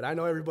 we're good. I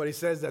know everybody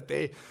says that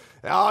you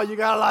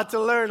got a lot to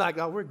learn. Like,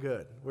 oh, we're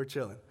good, we're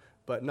chilling.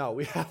 But no,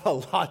 we have a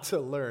lot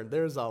to learn.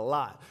 There's a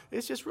lot.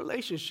 It's just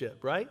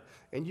relationship, right?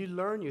 And you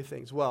learn new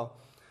things. Well,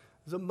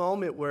 there's a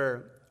moment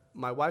where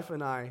my wife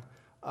and I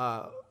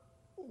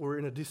were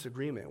in a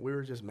disagreement. We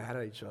were just mad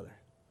at each other.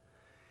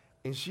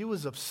 And she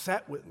was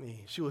upset with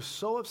me. She was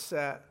so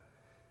upset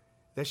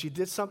that she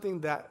did something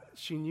that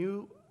she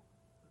knew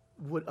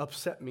would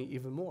upset me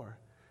even more.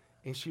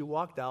 And she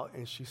walked out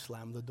and she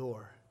slammed the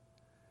door.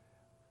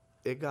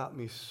 It got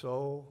me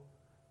so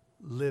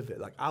livid.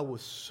 Like, I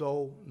was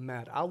so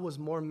mad. I was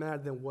more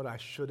mad than what I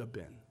should have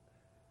been.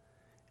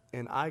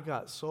 And I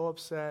got so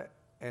upset,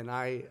 and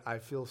I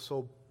feel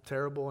so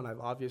terrible, and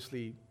I've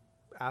obviously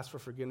asked for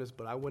forgiveness,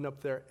 but I went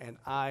up there and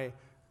I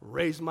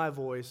raised my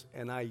voice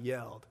and I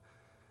yelled.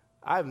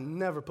 I've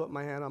never put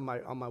my hand on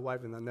my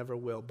wife, and I never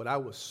will, but I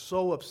was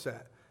so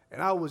upset.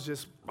 And I was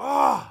just,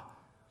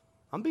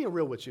 I'm being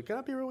real with you. Can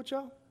I be real with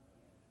y'all?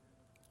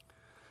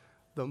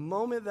 The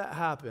moment that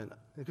happened,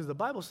 because the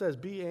Bible says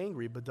be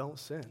angry, but don't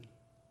sin.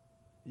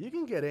 You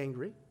can get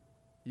angry.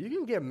 You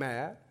can get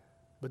mad,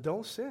 but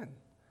don't sin.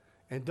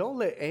 And don't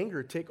let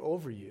anger take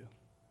over you.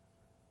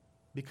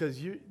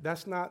 Because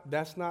that's not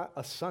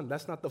a son.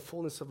 That's not the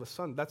fullness of a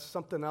son. That's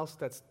something else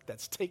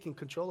that's taking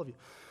control of you.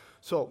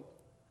 So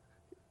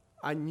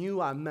I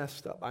knew I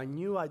messed up. I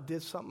knew I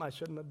did something I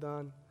shouldn't have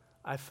done.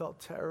 I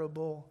felt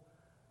terrible.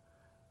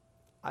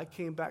 I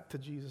came back to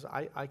Jesus.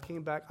 I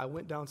came back, I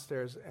went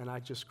downstairs, and I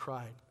just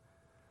cried.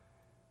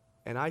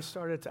 And I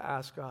started to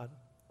ask God.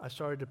 I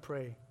started to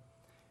pray.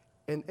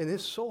 And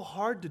it's so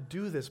hard to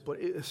do this, but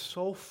it is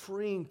so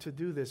freeing to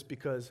do this,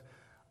 because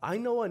I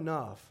know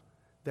enough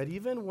that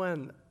even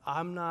when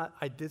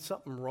I did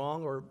something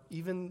wrong, or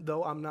even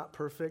though I'm not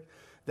perfect,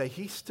 that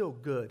he's still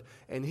good.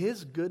 And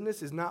his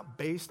goodness is not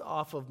based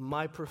off of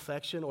my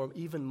perfection or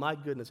even my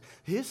goodness.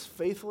 His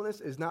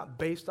faithfulness is not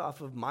based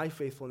off of my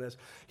faithfulness.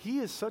 He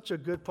is such a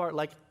good part.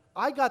 Like,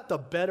 I got the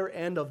better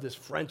end of this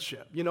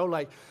friendship. You know,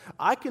 like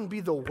I can be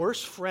the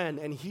worst friend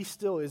and he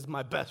still is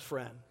my best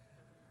friend.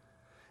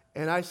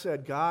 And I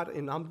said, God,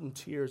 and I'm in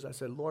tears. I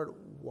said, Lord,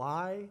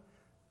 why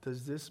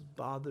does this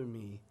bother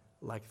me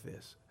like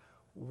this?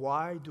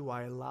 Why do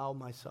I allow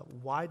myself?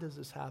 Why does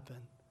this happen?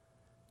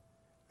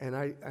 And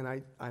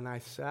I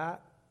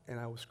sat and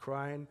I was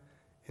crying,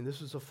 and this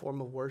was a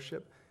form of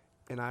worship,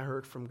 and I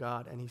heard from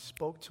God, and he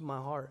spoke to my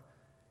heart,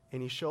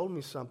 and he showed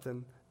me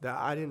something that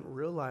I didn't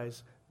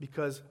realize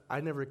because I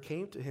never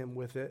came to him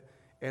with it,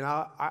 and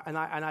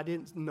I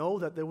didn't know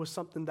that there was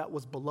something that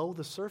was below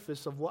the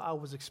surface of what I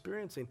was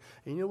experiencing.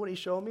 And you know what he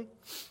showed me?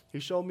 He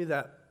showed me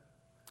that,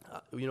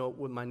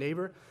 with my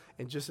neighbor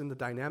and just in the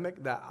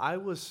dynamic, that I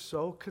was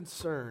so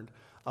concerned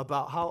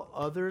about how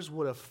others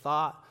would have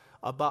thought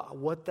about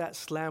what that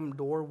slammed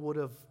door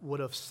would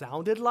have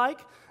sounded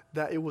like,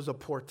 that it was a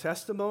poor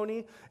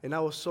testimony, and I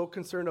was so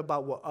concerned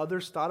about what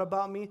others thought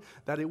about me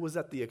that it was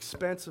at the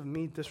expense of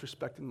me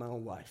disrespecting my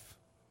own wife.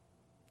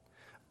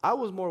 I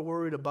was more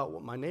worried about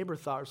what my neighbor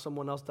thought or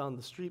someone else down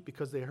the street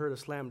because they heard a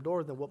slammed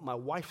door than what my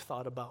wife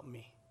thought about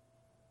me.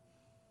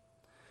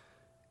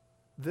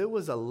 There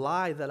was a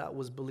lie that I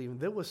was believing.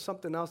 There was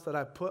something else that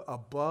I put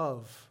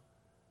above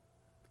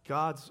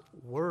God's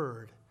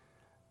word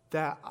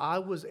that I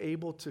was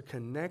able to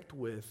connect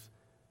with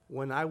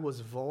when I was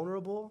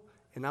vulnerable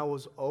and I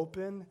was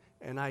open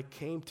and I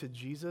came to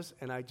Jesus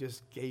and I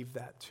just gave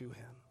that to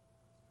him.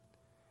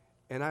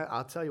 And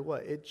I'll tell you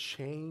what, it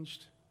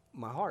changed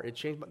my heart. It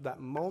changed that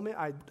moment.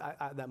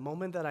 That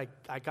moment that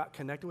I got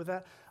connected with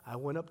that, I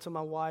went up to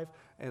my wife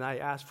and I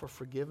asked for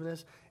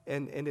forgiveness,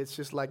 and it's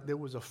just like there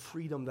was a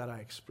freedom that I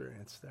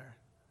experienced there.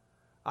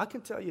 I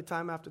can tell you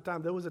time after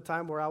time. There was a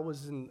time where I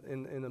was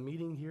in a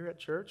meeting here at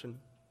church, and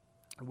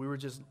we were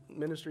just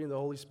ministering the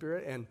Holy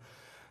Spirit, and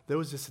there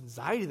was this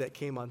anxiety that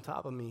came on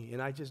top of me,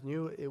 and I just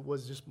knew it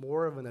was just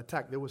more of an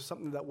attack. There was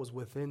something that was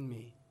within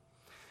me,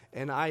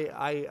 and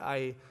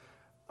I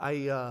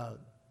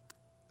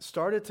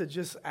started to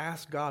just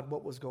ask God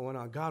what was going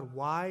on. God,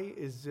 why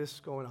is this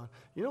going on?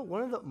 You know,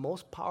 one of the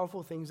most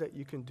powerful things that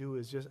you can do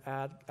is just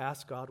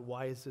ask God,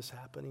 why is this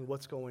happening?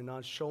 What's going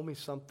on? Show me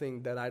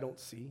something that I don't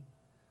see.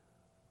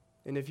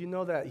 And if you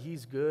know that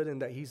he's good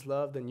and that he's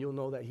loved, then you'll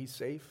know that he's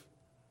safe.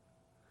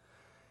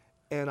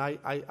 And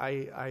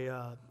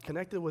I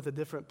connected with a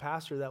different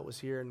pastor that was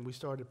here, and we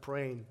started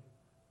praying.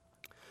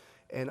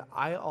 And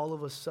I all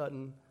of a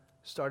sudden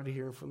started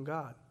hearing from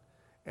God.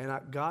 And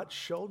God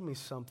showed me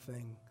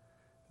something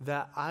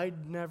that I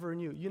never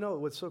knew. You know,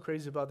 what's so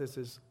crazy about this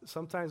is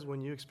sometimes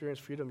when you experience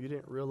freedom, you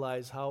didn't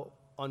realize how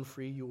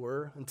unfree you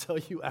were until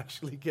you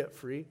actually get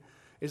free.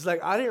 It's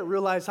like, I didn't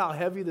realize how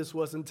heavy this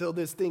was until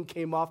this thing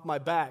came off my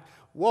back.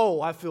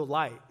 Whoa, I feel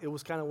light. It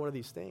was kind of one of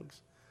these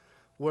things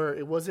where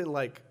it wasn't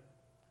like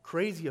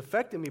crazy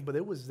affecting me, but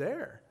it was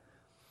there.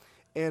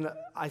 And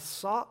I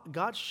saw,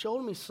 God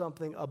showed me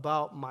something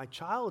about my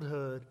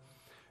childhood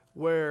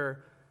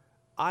where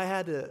I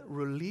had to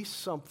release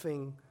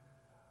something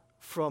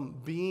from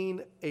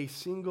being a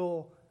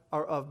single,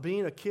 or of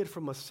being a kid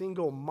from a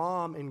single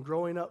mom and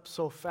growing up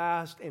so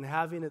fast and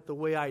having it the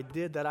way I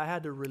did, that I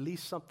had to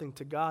release something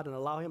to God and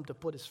allow him to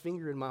put his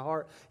finger in my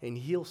heart and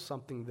heal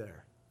something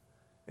there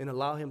and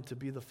allow him to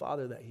be the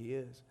father that he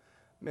is.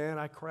 Man,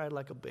 I cried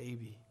like a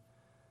baby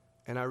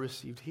and I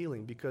received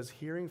healing, because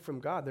hearing from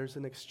God, there's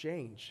an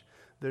exchange.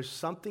 There's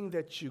something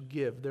that you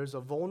give. There's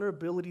a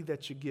vulnerability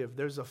that you give.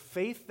 There's a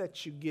faith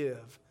that you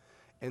give.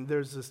 And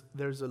there's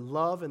a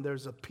love, and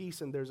there's a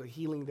peace, and there's a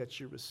healing that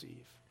you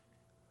receive.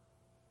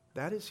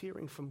 That is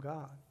hearing from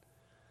God.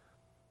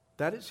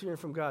 That is hearing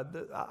from God.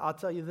 I'll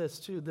tell you this,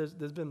 too. There's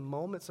been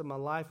moments in my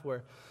life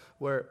where,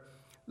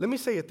 let me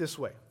say it this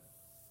way.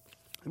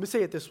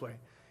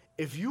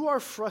 If you are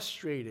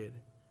frustrated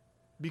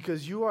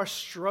because you are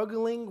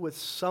struggling with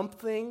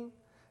something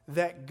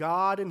that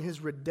God in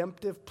his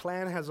redemptive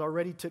plan has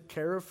already took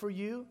care of for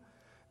you,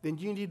 then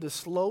you need to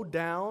slow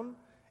down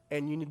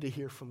and you need to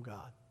hear from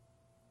God.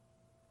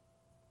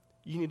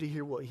 You need to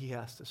hear what he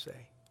has to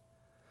say.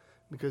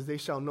 Because they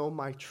shall know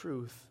my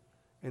truth,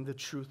 and the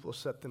truth will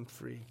set them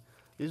free.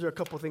 These are a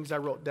couple things I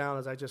wrote down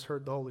as I just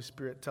heard the Holy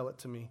Spirit tell it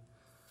to me.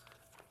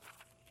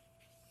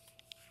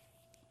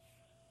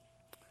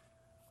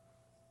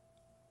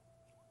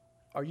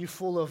 Are you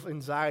full of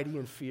anxiety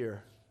and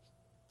fear?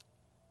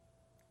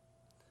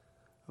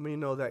 I mean, you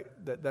know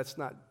that's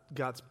not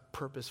God's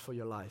purpose for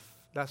your life.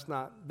 That's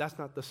not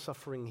the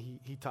suffering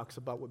he talks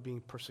about with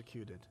being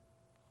persecuted.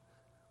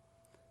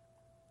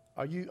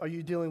 Are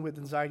you dealing with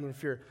anxiety and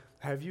fear?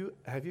 Have you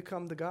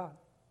come to God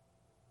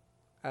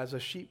as a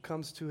sheep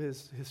comes to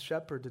his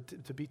shepherd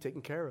to be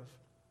taken care of?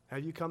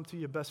 Have you come to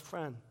your best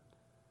friend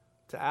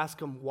to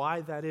ask him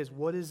why that is?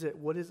 What is it?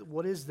 What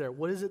is there?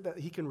 What is it that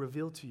he can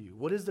reveal to you?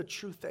 What is the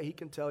truth that he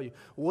can tell you?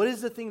 What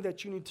is the thing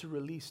that you need to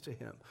release to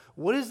him?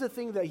 What is the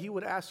thing that he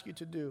would ask you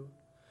to do?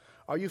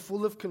 Are you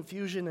full of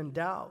confusion and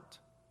doubt?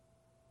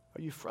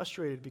 Are you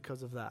frustrated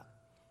because of that?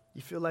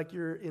 You feel like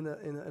you're in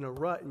a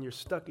rut and you're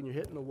stuck and you're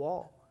hitting a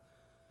wall?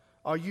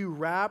 Are you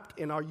wrapped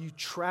and are you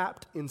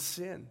trapped in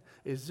sin?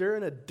 Is there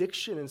an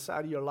addiction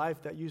inside of your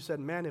life that you said,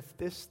 man, if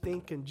this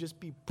thing can just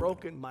be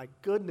broken, my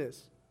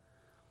goodness.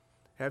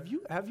 Have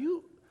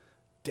you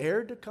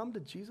dared to come to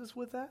Jesus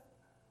with that?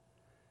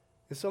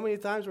 And so many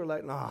times we're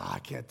like, no, I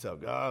can't tell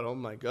God. Oh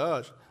my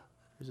gosh.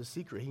 There's a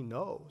secret. He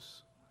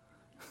knows.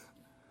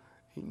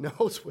 He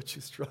knows what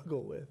you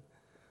struggle with.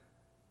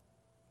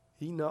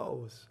 He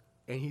knows.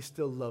 And he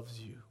still loves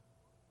you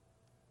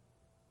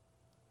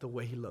the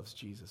way he loves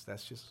Jesus.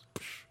 That's just...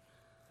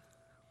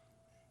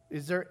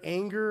 Is there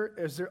anger?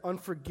 Is there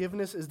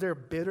unforgiveness? Is there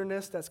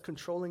bitterness that's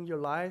controlling your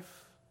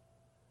life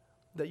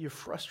that you're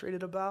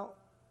frustrated about?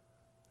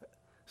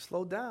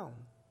 Slow down.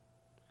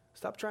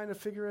 Stop trying to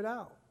figure it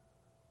out.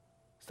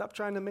 Stop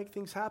trying to make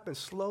things happen.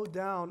 Slow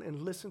down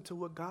and listen to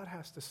what God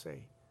has to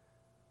say.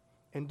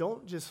 And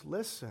don't just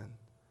listen,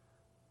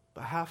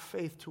 but have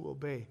faith to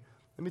obey.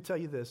 Let me tell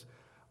you this.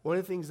 One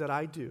of the things that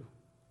I do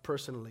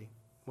personally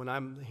when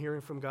I'm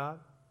hearing from God,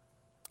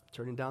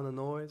 turning down the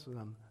noise, when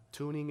I'm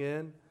tuning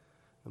in,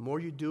 the more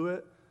you do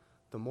it,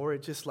 the more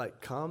it just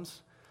like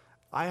comes.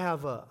 I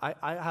have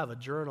a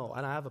journal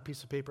and I have a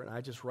piece of paper and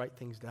I just write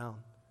things down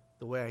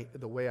the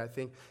way I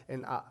think.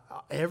 And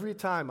every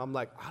time I'm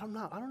like, I don't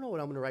know what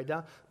I'm going to write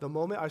down. The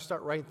moment I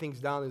start writing things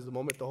down is the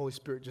moment the Holy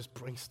Spirit just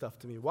brings stuff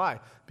to me. Why?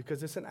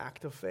 Because it's an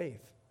act of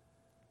faith.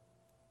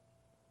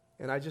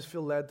 And I just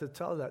feel led to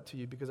tell that to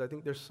you because I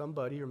think there's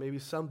somebody or maybe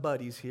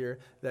somebody's here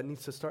that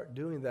needs to start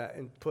doing that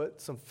and put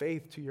some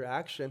faith to your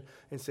action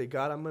and say,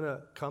 God, I'm going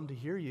to come to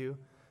hear you.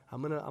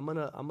 I'm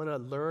gonna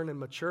learn and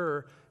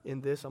mature in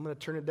this. I'm gonna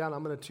turn it down.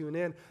 I'm gonna tune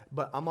in,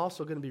 but I'm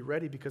also gonna be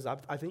ready because I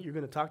think you're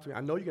gonna talk to me.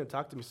 I know you're gonna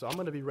talk to me, so I'm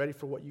gonna be ready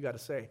for what you got to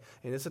say.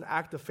 And it's an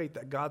act of faith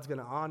that God's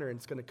gonna honor and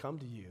it's gonna come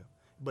to you,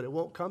 but it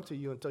won't come to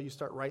you until you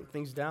start writing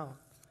things down.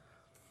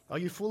 Are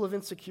you full of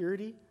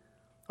insecurity?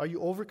 Are you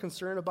over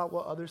concerned about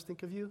what others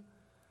think of you?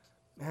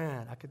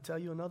 Man, I could tell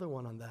you another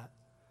one on that.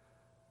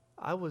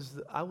 I was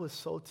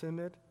so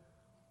timid.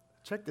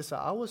 Check this out.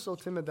 I was so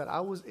timid that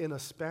I was in a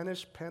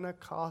Spanish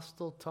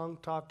Pentecostal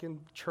tongue-talking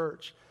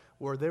church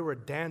where they were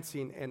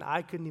dancing, and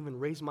I couldn't even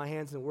raise my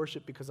hands in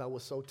worship because I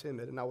was so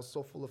timid and I was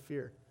so full of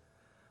fear.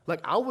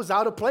 Like, I was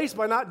out of place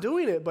by not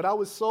doing it, but I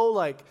was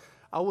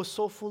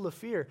so full of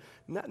fear.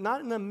 Not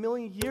in a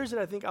million years did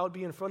I think I would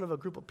be in front of a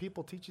group of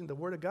people teaching the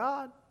Word of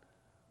God.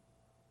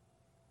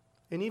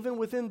 And even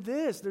within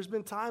this, there's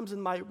been times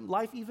in my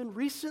life, even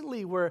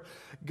recently, where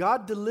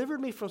God delivered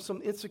me from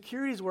some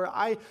insecurities where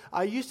I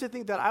used to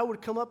think that I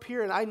would come up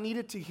here and I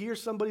needed to hear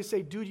somebody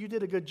say, dude, you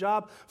did a good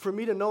job, for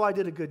me to know I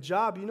did a good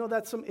job. You know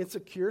that's some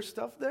insecure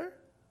stuff there?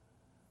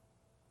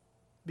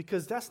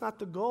 Because that's not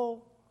the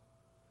goal.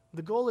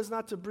 The goal is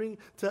not to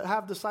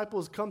have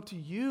disciples come to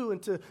you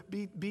and to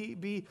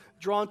be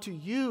drawn to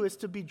you. It's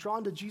to be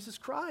drawn to Jesus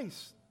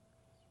Christ.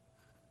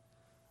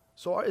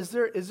 So is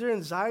there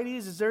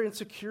anxieties? Is there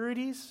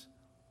insecurities?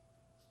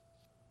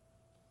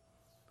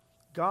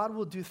 God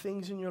will do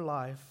things in your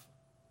life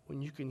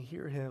when you can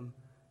hear him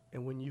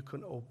and when you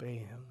can obey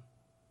him.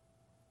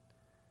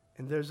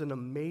 And there's an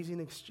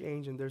amazing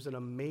exchange and there's an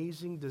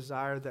amazing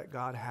desire that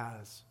God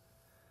has.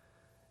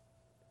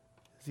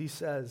 He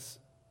said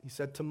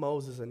to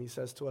Moses and he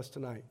says to us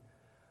tonight,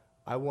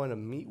 I want to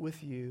meet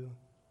with you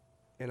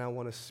and I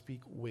want to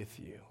speak with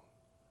you.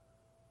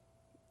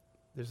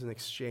 There's an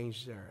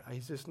exchange there.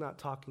 He's just not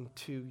talking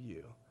to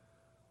you,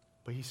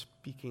 but he's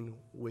speaking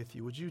with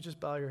you. Would you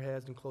just bow your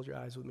heads and close your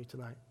eyes with me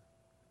tonight?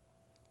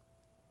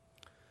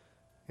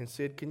 And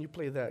Sid, can you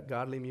play that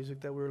godly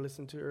music that we were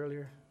listening to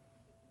earlier?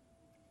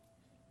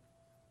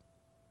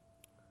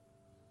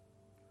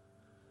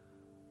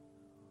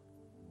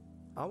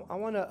 I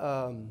want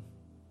to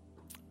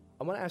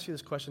ask you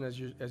this question as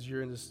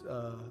you're in this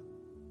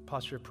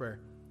posture of prayer.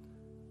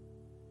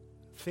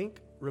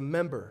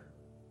 Remember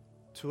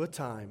to a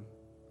time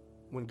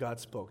when God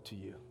spoke to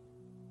you,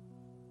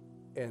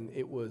 and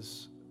it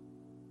was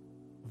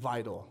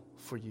vital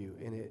for you,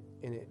 and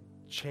it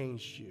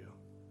changed you,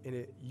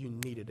 and you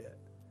needed it.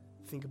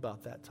 Think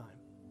about that time.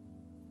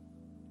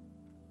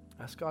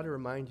 Ask God to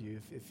remind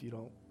you if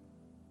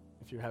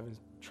you're having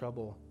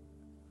trouble.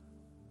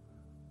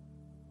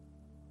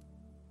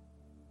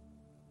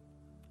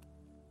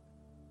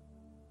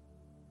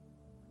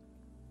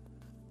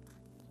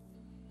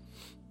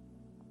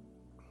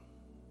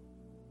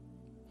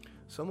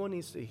 Someone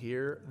needs to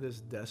hear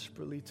this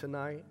desperately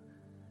tonight,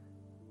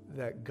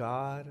 that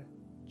God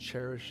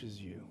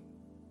cherishes you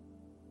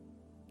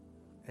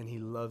and he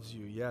loves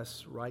you.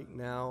 Yes, right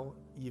now,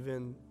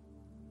 even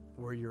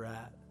where you're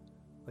at,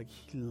 like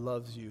he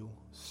loves you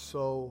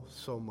so,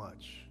 so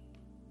much.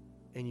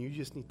 And you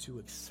just need to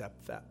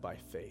accept that by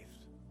faith.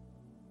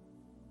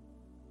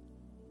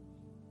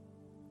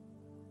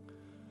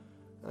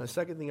 The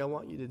second thing I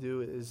want you to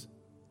do is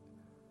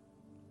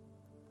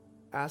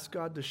ask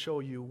God to show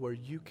you where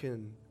you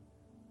can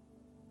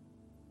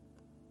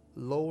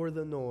lower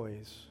the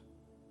noise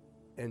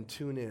and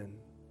tune in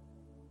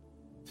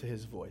to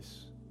his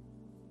voice.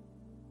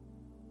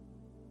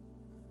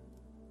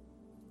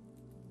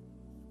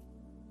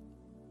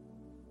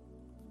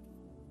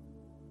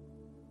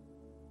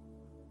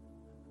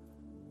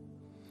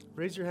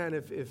 Raise your hand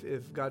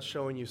if God's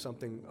showing you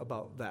something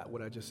about that,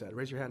 what I just said.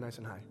 Raise your hand nice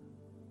and high.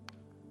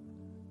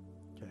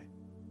 Okay.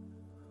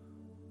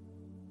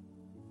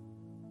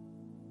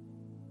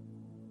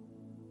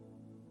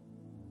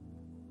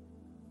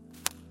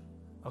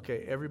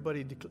 Okay,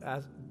 everybody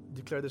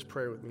declare this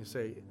prayer with me.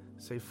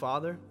 Say,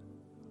 Father,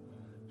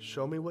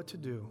 show me what to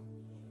do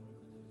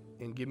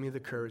and give me the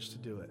courage to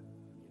do it.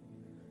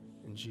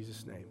 In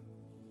Jesus' name.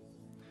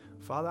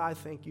 Father, I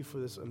thank you for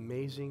this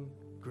amazing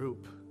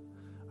group.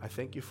 I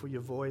thank you for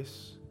your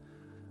voice.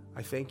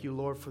 I thank you,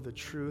 Lord, for the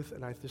truth,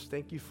 and I just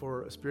thank you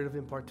for a spirit of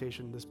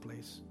impartation in this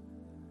place.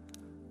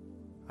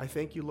 I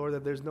thank you, Lord,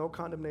 that there's no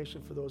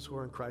condemnation for those who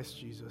are in Christ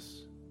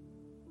Jesus.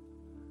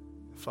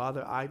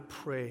 Father, I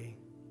pray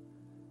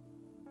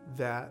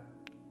that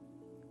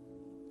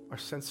our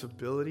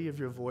sensibility of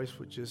your voice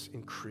would just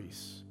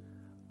increase.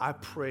 I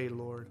pray,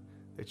 Lord,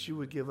 that you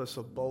would give us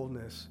a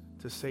boldness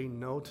to say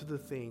no to the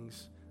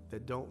things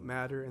that don't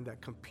matter and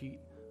that compete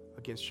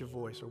against your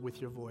voice or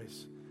with your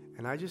voice.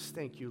 And I just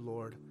thank you,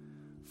 Lord,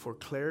 for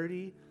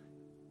clarity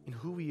in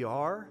who we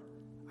are.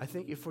 I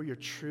thank you for your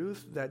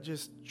truth that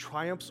just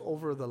triumphs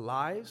over the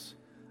lies.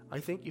 I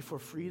thank you for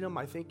freedom.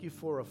 I thank you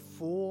for a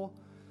full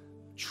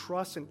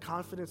trust and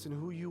confidence in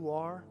who you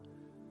are.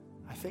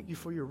 I thank you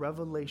for your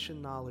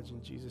revelation knowledge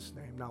in Jesus'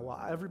 name. Now,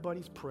 while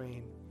everybody's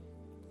praying,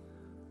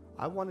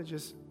 I want to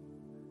just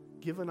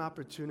give an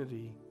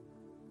opportunity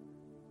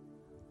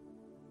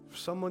for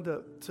someone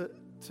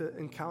to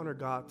encounter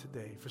God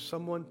today, for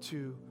someone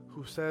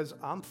who says,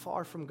 I'm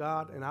far from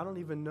God and I don't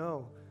even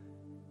know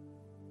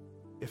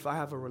if I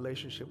have a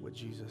relationship with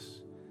Jesus.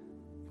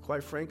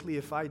 Quite frankly,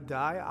 if I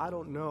die, I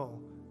don't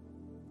know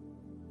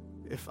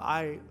if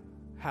I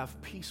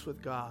have peace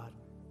with God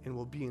and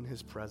will be in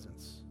his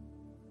presence.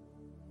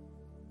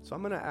 So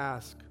I'm going to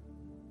ask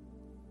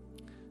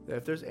that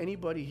if there's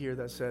anybody here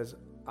that says,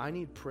 I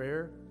need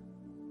prayer,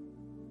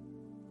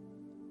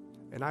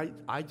 and I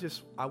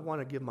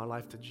want to give my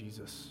life to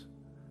Jesus.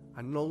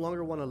 I no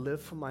longer want to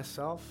live for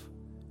myself,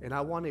 and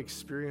I want to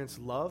experience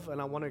love,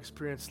 and I want to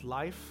experience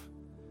life,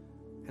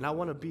 and I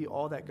want to be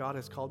all that God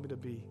has called me to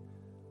be.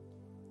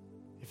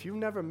 If you've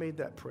never made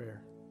that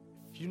prayer,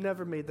 if you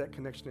never made that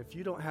connection, if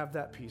you don't have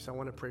that peace, I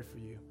want to pray for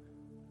you.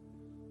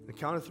 On the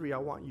count of 3, I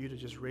want you to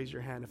just raise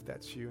your hand if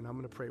that's you, and I'm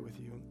going to pray with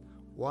you.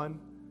 1,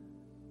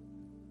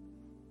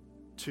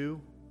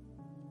 2,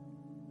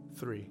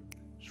 3.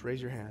 Just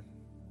raise your hand.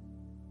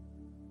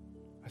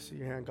 I see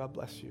your hand. God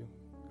bless you.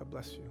 God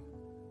bless you.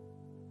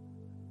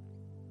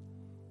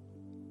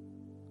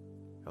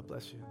 God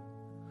bless you.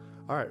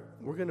 All right,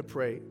 we're going to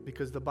pray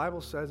because the Bible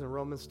says in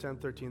Romans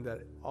 10:13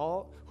 that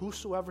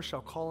whosoever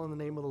shall call on the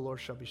name of the Lord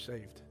shall be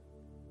saved.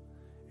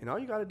 And all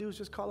you got to do is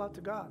just call out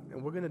to God,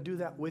 and we're going to do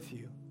that with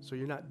you, so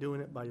you're not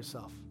doing it by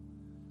yourself.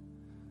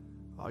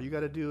 All you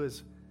got to do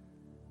is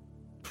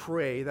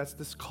pray. That's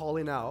this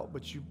calling out,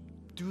 but you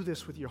do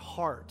this with your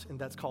heart, and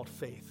that's called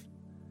faith.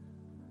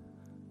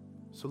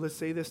 So let's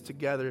say this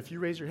together. If you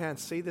raise your hand,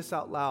 say this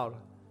out loud.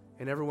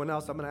 And everyone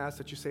else, I'm going to ask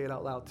that you say it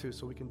out loud too,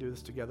 so we can do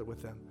this together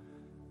with them.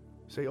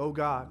 Say, oh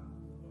God,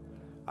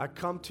 I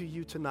come to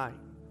you tonight,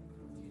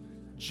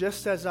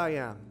 just as I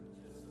am,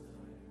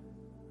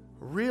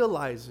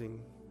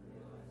 realizing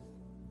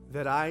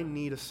that I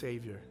need a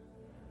Savior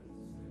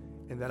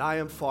and that I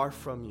am far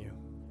from you.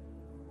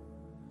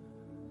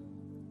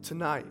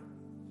 Tonight,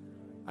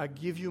 I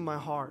give you my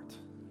heart.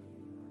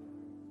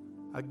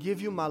 I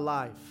give you my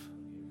life.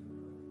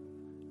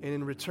 And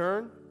in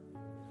return,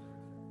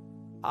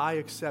 I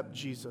accept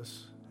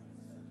Jesus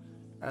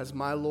as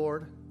my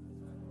Lord,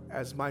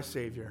 as my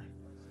Savior.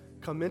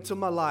 Come into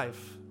my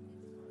life.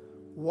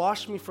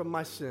 Wash me from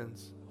my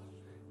sins.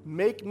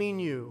 Make me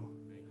new.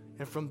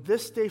 And from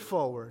this day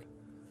forward,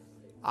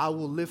 I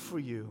will live for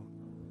you.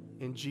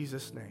 In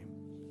Jesus' name,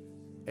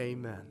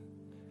 amen.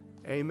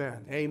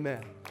 Amen.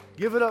 Amen.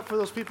 Give it up for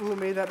those people who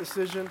made that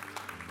decision.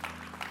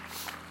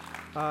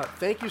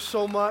 Thank you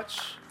so much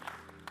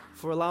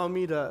for allowing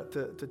me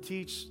to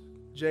teach.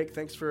 Jake,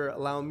 thanks for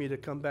allowing me to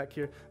come back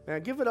here.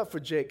 Man, give it up for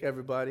Jake,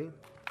 everybody.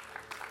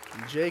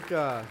 Jake,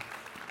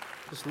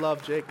 just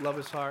love Jake, love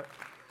his heart.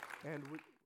 And